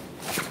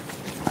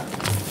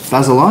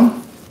 Basil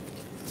on.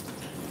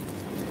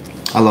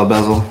 I love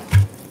basil.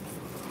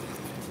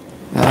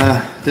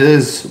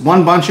 There's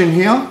one bunch in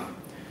here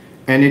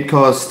and it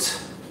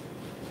costs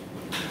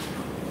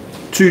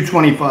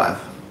 $2.25.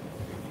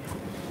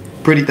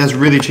 That's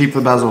really cheap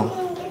for basil.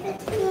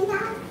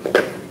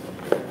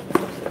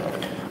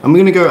 I'm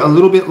going to go a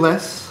little bit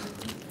less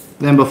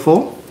than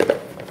before.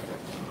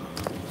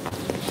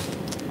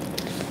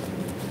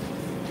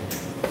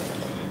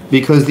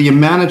 Because the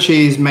amount of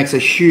cheese makes a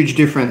huge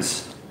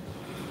difference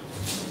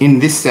in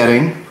this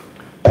setting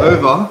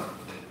over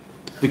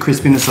the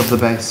crispiness of the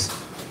base.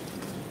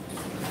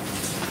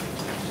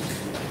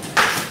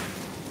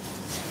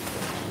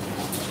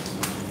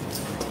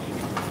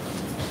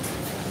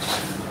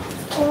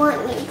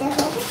 Want me to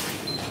help?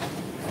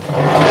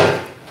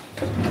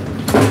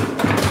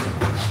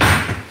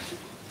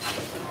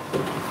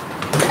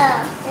 Oh,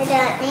 I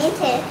don't need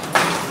to.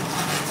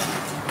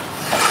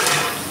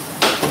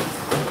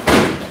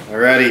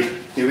 Alrighty,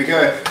 here we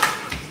go.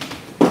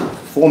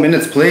 4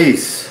 minutes,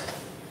 please.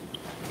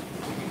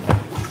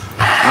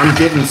 I'm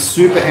getting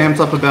super amped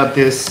up about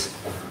this.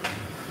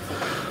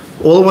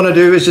 All I want to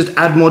do is just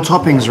add more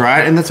toppings,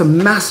 right? And that's a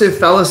massive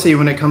fallacy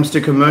when it comes to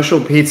commercial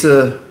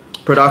pizza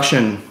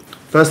production.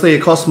 Firstly,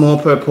 it costs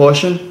more per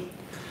portion.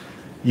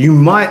 You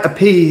might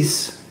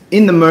appease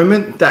in the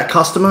moment that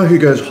customer who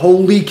goes,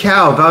 holy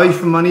cow, value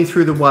for money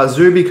through the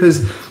wazoo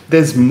because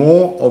there's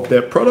more of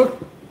their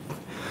product.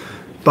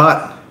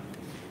 But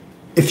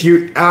if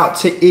you're out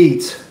to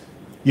eat,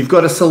 you've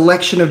got a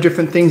selection of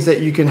different things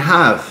that you can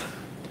have.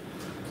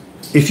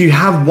 If you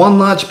have one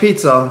large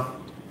pizza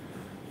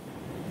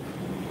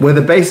where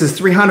the base is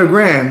 300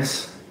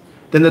 grams,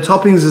 then the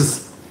toppings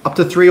is up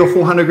to 300 or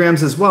 400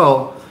 grams as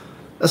well.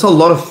 That's a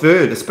lot of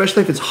food,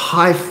 especially if it's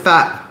high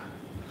fat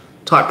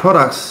type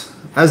products,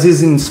 as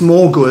is in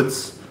small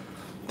goods,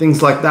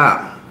 things like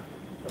that.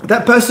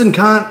 That person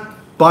can't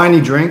buy any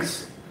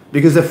drinks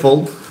because they're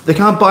full. They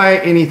can't buy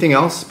anything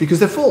else because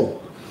they're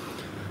full.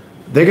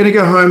 They're going to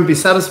go home, be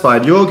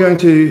satisfied. You're going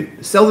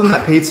to sell them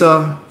that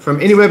pizza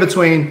from anywhere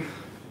between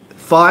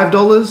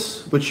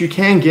 $5, which you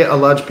can get a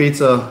large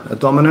pizza at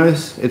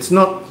Domino's. It's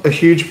not a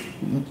huge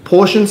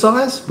portion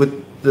size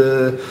with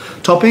the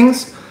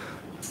toppings,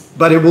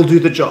 but it will do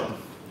the job.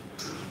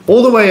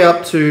 All the way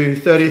up to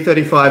 $30,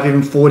 $35,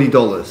 even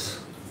 $40.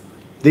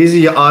 These are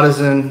your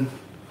artisan,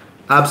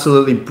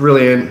 absolutely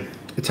brilliant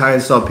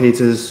Italian style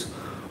pizzas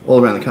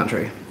all around the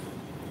country.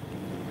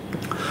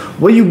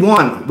 What you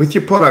want with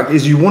your product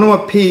is you want to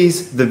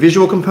appease the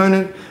visual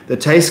component, the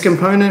taste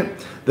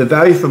component, the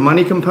value for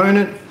money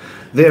component,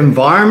 the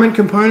environment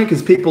component,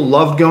 because people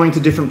love going to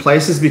different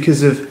places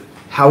because of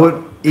how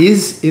it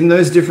is in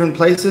those different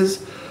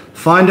places.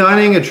 Fine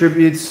dining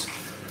attributes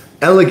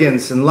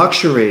elegance and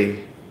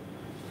luxury.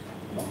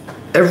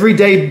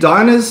 Everyday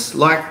diners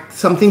like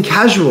something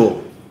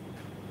casual.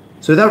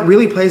 So that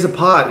really plays a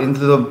part into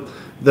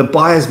the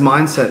buyer's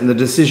mindset and the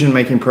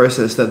decision-making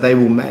process that they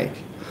will make.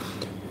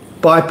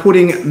 By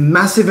putting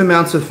massive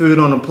amounts of food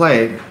on a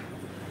plate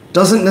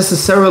doesn't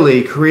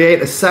necessarily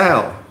create a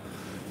sale.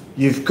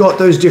 You've got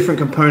those different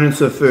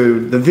components of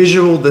food, the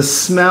visual, the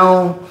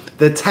smell,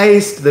 the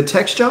taste, the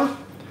texture,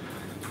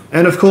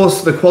 and of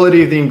course the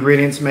quality of the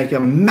ingredients make a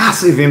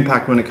massive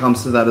impact when it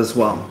comes to that as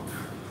well.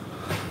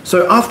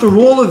 So after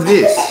all of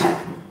this,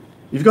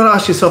 you've got to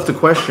ask yourself the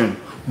question,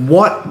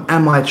 what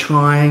am I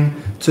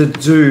trying to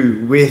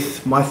do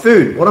with my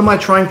food? What am I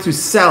trying to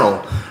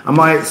sell? Am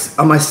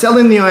I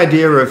selling the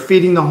idea of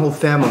feeding the whole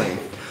family?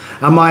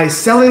 Am I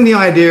selling the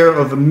idea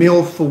of a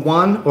meal for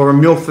one or a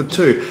meal for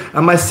two?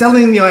 Am I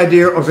selling the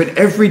idea of an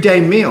everyday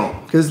meal?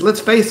 Because let's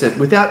face it,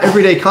 without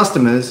everyday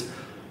customers,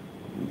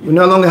 we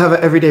no longer have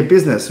an everyday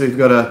business. We've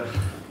got a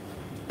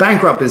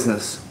bankrupt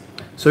business.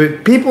 So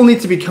people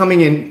need to be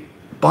coming in,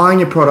 buying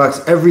your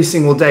products every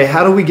single day.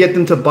 How do we get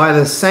them to buy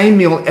the same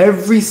meal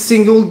every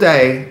single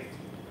day?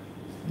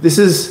 This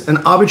is an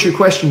arbitrary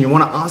question you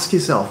want to ask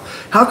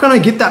yourself. How can I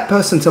get that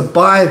person to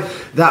buy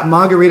that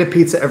margarita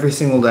pizza every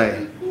single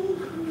day?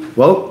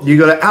 Well, you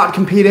got to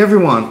outcompete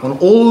everyone on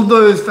all of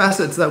those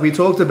facets that we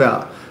talked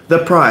about.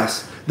 The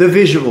price, the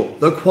visual,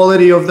 the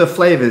quality of the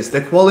flavors,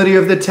 the quality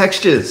of the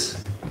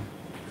textures.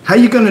 How are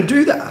you going to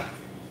do that?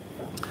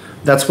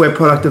 That's where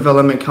product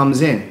development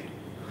comes in.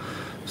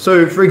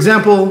 So, for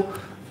example,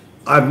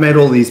 I've made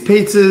all these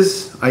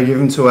pizzas, I give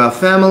them to our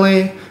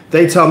family,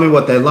 they tell me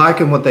what they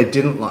like and what they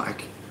didn't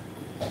like.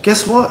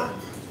 guess what?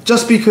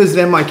 Just because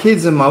they're my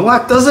kids and my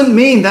wife doesn't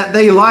mean that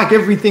they like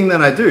everything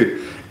that I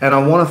do. And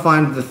I want to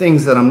find the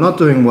things that I'm not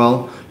doing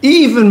well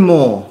even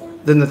more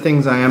than the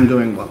things I am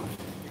doing well.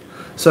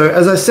 So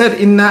as I said,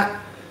 in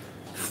that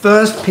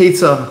first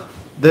pizza,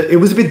 it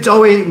was a bit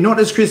doughy, not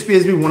as crispy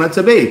as we want it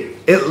to be.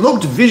 It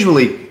looked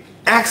visually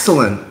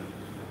excellent,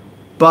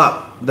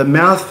 but the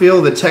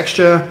mouthfeel, the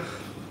texture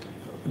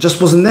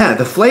just wasn't there.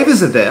 The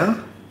flavors are there.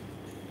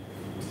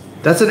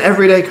 That's an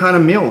everyday kind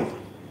of meal.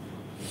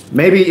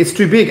 Maybe it's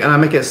too big and I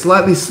make it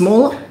slightly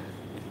smaller,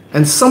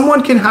 and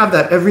someone can have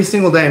that every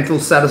single day and feel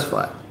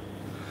satisfied.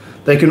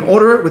 They can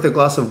order it with a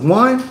glass of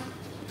wine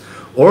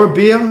or a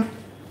beer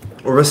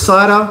or a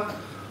cider.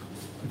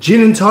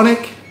 Gin and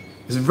tonic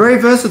is very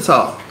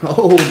versatile.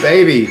 Oh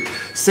baby,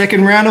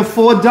 second round of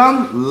 4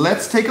 done.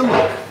 Let's take a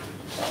look.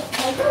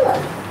 Take a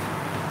look.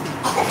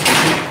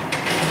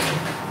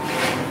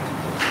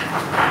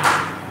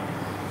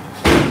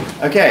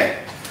 Okay,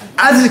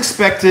 as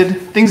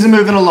expected, things are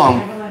moving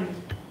along.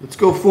 Let's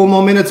go 4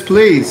 more minutes,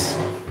 please.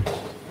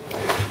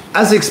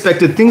 As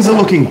expected, things are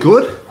looking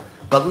good,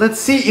 but let's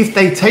see if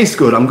they taste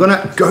good. I'm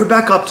gonna go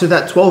back up to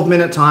that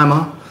 12-minute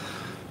timer.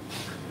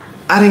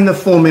 Adding the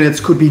 4 minutes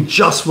could be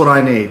just what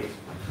I need.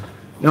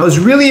 Now, it's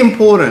really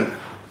important,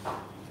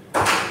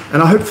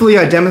 and hopefully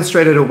I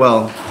demonstrated it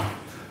well,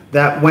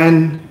 that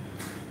when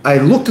I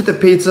looked at the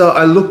pizza,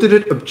 I looked at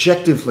it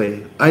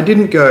objectively. I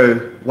didn't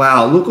go,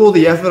 wow, look all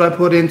the effort I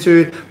put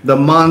into, the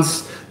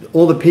months,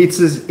 all the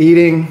pizzas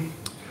eating.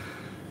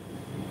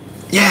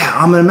 Yeah,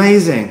 I'm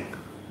amazing.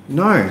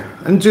 No,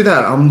 I didn't do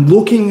that. I'm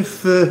looking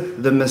for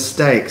the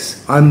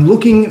mistakes. I'm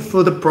looking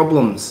for the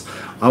problems.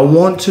 I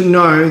want to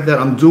know that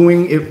I'm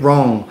doing it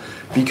wrong,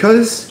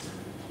 because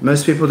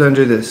most people don't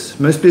do this.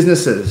 Most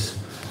businesses.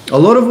 A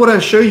lot of what I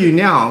show you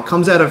now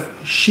comes out of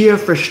sheer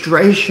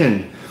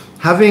frustration,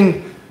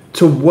 having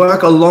to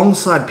work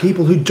alongside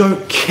people who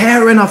don't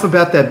care enough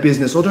about their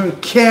business or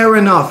don't care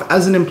enough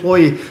as an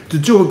employee to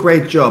do a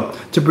great job,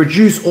 to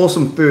produce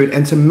awesome food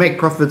and to make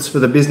profits for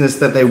the business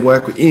that they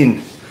work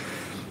in.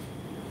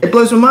 It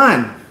blows my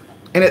mind,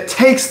 and it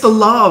takes the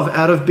love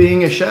out of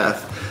being a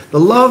chef. The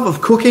love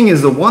of cooking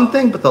is the one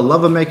thing, but the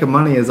love of making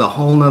money is a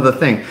whole nother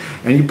thing.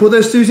 And you put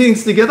those two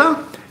things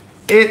together,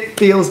 it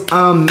feels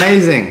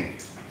amazing.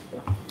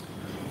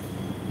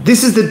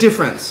 This is the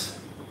difference.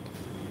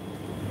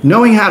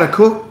 Knowing how to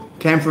cook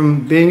came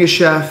from being a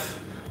chef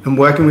and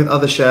working with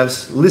other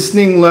chefs,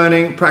 listening,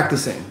 learning,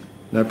 practicing.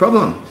 No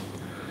problem.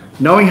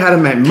 Knowing how to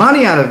make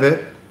money out of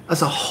it,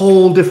 that's a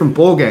whole different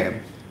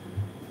ballgame.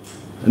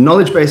 A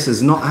knowledge base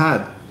is not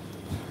had.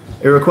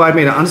 It required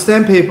me to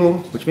understand people,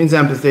 which means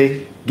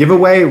empathy, give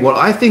away what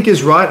I think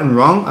is right and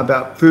wrong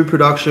about food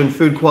production,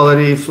 food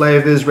quality,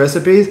 flavors,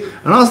 recipes,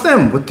 and ask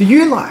them, what do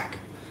you like?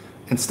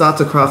 And start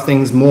to craft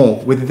things more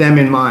with them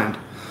in mind.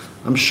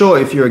 I'm sure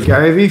if you're a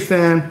Gary Vee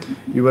fan,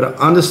 you would have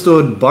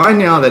understood by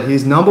now that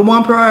his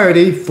 #1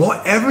 priority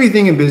for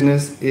everything in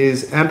business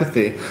is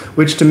empathy,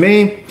 which to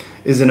me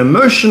is an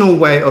emotional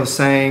way of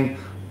saying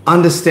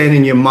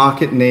understanding your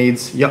market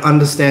needs, you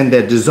understand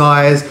their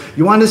desires,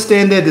 you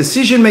understand their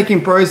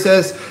decision-making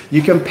process,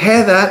 you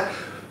compare that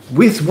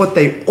with what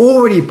they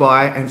already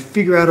buy and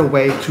figure out a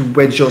way to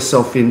wedge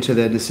yourself into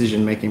their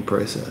decision-making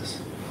process.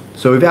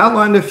 So we've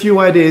outlined a few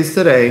ideas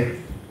today.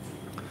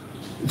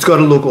 It's got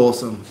to look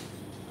awesome.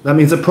 That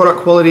means the product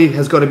quality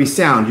has got to be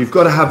sound. You've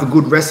got to have a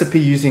good recipe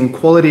using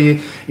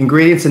quality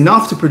ingredients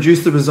enough to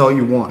produce the result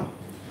you want.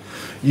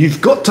 You've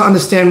got to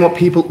understand what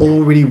people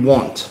already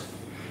want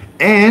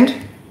and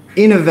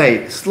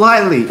innovate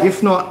slightly,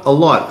 if not a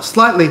lot,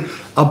 slightly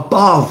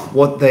above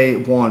what they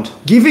want,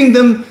 giving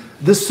them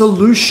the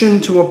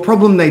solution to a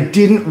problem they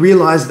didn't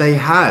realize they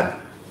had.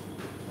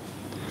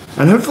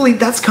 And hopefully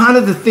that's kind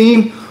of the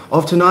theme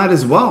of tonight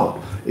as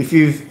well. If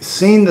you've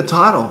seen the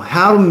title,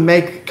 how to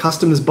make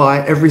customers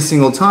buy every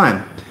single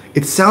time.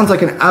 It sounds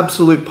like an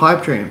absolute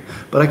pipe dream,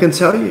 but I can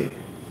tell you,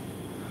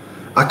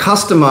 a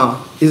customer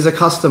is a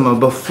customer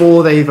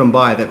before they even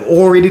buy. They've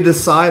already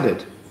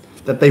decided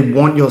that they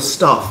want your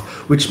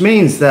stuff, which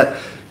means that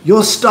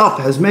your stuff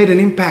has made an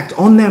impact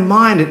on their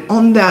mind and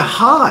on their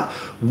heart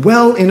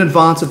well in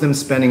advance of them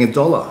spending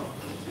 $1.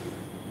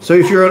 So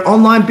if you're an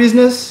online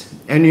business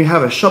and you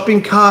have a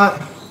shopping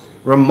cart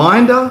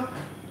reminder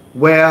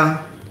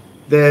where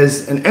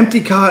there's an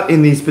empty cart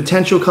in these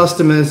potential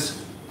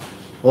customers,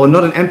 or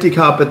not an empty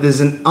cart, but there's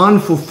an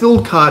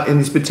unfulfilled cart in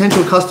these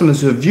potential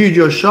customers who have viewed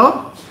your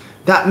shop,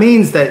 that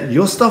means that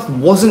your stuff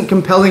wasn't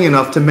compelling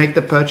enough to make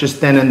the purchase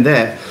then and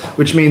there,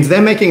 which means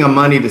they're making a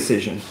money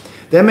decision.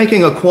 They're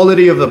making a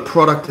quality of the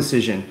product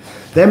decision.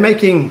 They're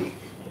making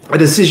a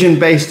decision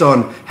based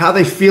on how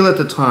they feel at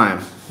the time,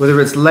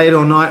 whether it's late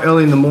or night,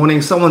 early in the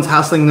morning, someone's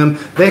hassling them,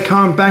 their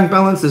current bank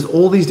balance, there's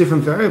all these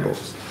different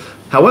variables.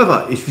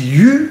 However, if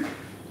you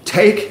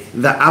take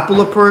the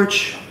Apple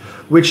approach,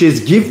 which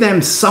is give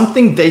them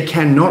something they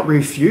cannot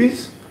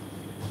refuse,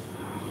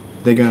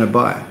 they're going to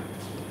buy.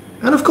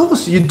 And of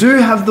course, you do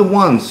have the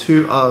ones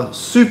who are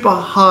super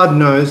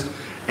hard-nosed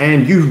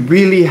and you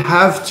really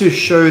have to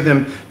show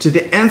them to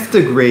the nth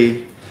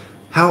degree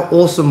how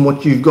awesome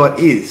what you've got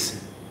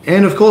is.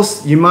 And of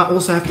course, you might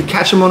also have to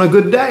catch them on a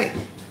good day.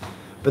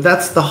 But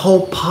that's the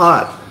whole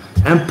part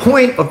and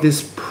point of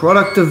this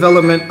product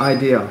development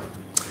idea.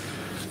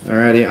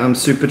 Alrighty, I'm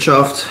super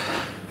chuffed.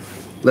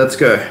 Let's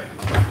go.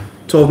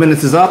 12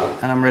 minutes is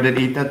up and I'm ready to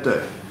eat that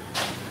dough.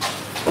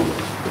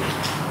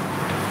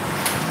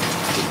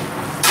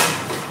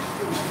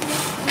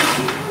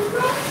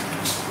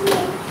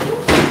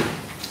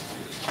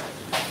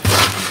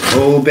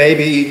 Oh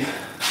baby.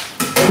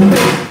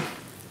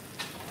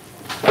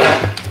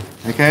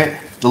 Okay,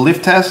 the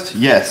lift test,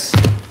 yes.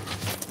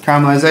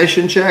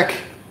 Caramelization check,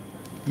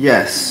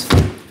 yes.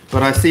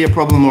 But I see a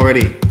problem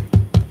already.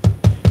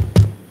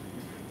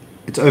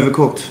 It's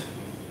overcooked.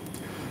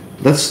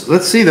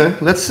 Let's see though,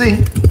 let's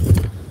see.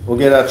 We'll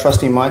get our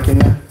trusty mic in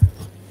there.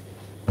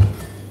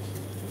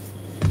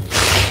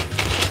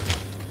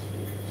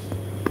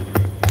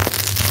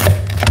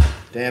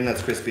 Damn,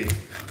 that's crispy.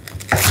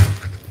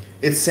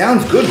 It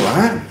sounds good,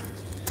 right?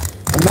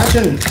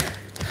 Imagine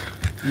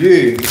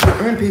you,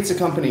 your own pizza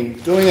company,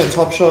 doing a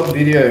Top Shot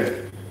video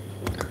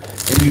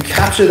and you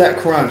capture that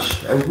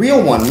crunch, a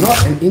real one,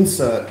 not an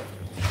insert.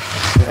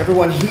 And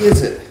everyone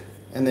hears it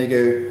and they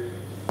go,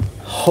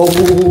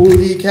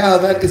 holy cow,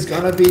 that is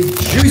gonna be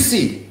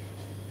juicy.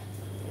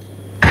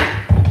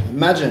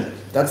 Imagine,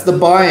 that's the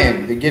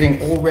buy-in, they're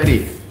getting all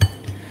ready.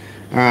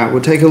 All right,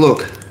 we'll take a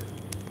look.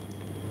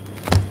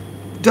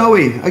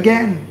 Doughy,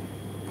 again.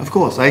 Of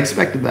course, I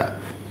expected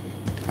that.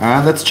 All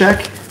right, let's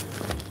check.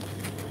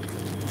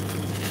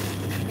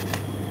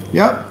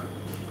 Yep,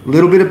 a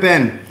little bit of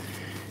bend.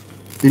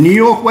 The New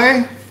York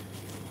way,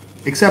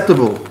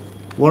 acceptable.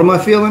 What am I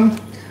feeling?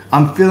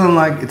 I'm feeling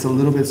like it's a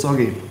little bit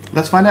soggy.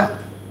 Let's find out.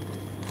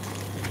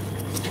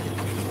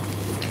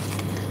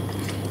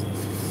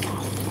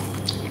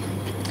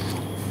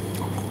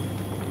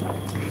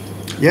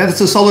 Yeah,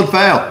 that's a solid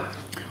fail.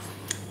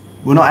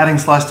 We're not adding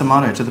sliced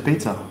tomato to the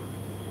pizza.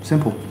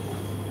 Simple.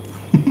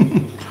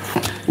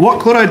 What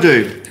could I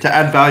do to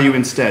add value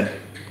instead?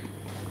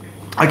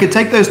 I could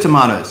take those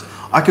tomatoes,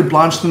 I could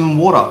blanch them in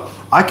water,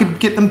 I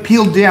could get them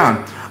peeled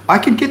down, I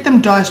could get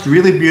them diced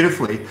really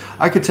beautifully.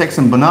 I could take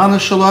some banana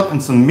shallot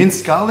and some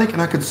minced garlic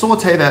and I could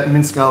saute that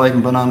minced garlic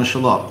and banana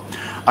shallot.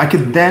 I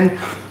could then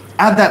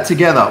add that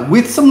together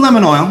with some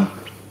lemon oil.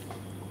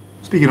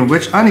 Speaking of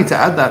which, I need to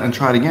add that and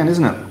try it again,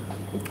 isn't it?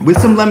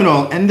 With some lemon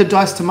oil and the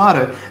diced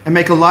tomato and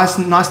make a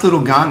nice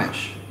little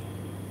garnish.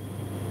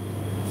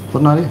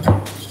 What an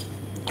idea.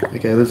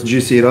 Okay, let's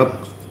juicy it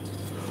up.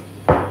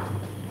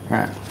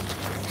 Alright.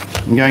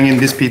 I'm going in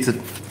this pizza.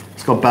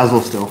 It's got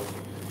basil still.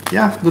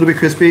 Yeah, a little bit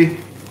crispy.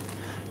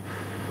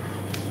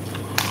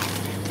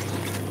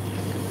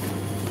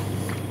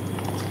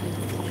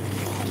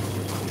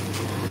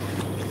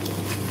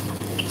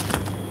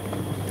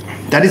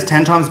 That is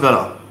 10 times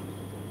better.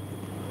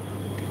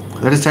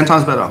 That is 10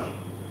 times better.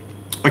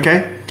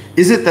 Okay,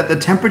 is it that the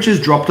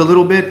temperature's dropped a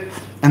little bit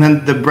and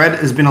then the bread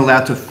has been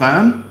allowed to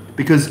firm?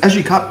 Because as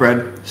you cut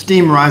bread,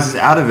 steam rises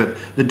out of it.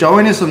 The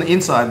doughiness on the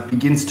inside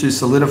begins to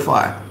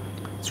solidify.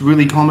 It's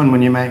really common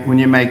when you make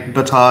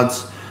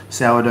batards,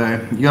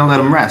 sourdough. You gotta let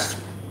them rest.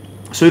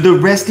 So the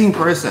resting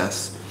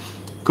process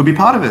could be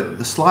part of it.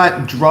 The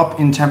slight drop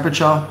in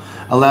temperature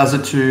allows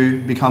it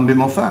to become a bit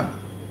more firm.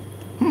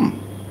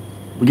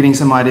 We're getting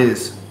some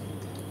ideas.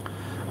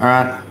 All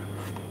right.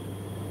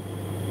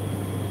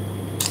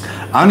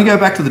 I'm gonna go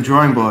back to the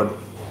drawing board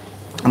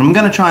and I'm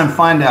gonna try and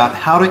find out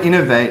how to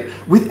innovate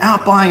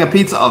without buying a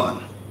pizza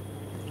oven.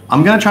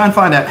 I'm gonna try and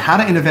find out how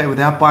to innovate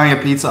without buying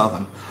a pizza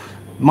oven.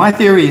 My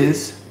theory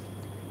is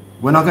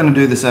we're not gonna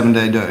do the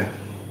 7-day dough.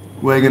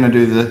 We're gonna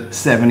do the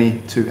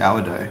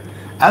 72-hour dough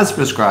as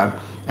prescribed.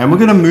 And we're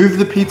gonna move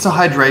the pizza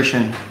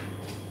hydration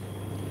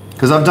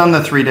because I've done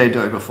the 3-day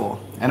dough before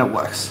and it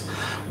works.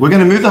 We're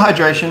gonna move the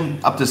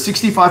hydration up to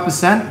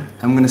 65% and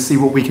I'm gonna see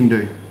what we can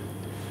do.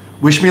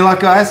 Wish me luck,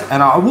 guys,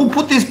 and I will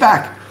put this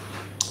back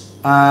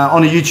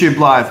on a YouTube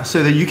live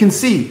so that you can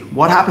see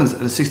what happens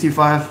at a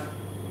 65%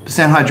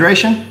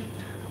 hydration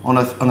on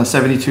a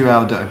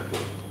 72-hour dough.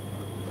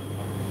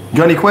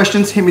 Got any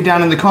questions? Hit me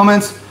down in the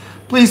comments.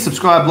 Please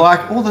subscribe,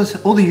 like, all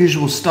the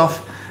usual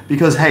stuff,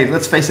 because hey,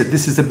 let's face it,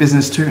 this is a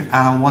business too, and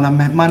I want to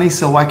make money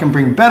so I can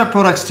bring better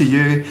products to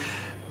you,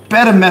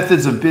 better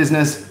methods of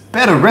business,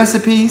 better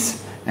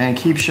recipes, and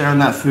keep sharing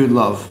that food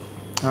love.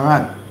 All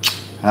right,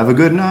 have a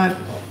good night.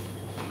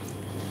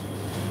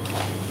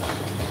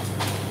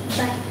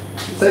 Bye.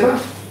 Say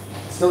bye.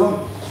 Still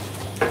on.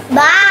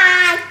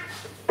 Bye.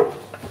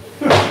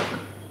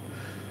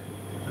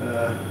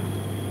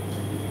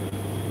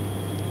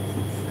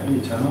 How do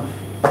you turn off?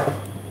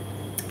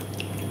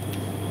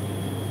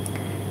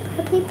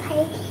 Probably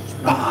play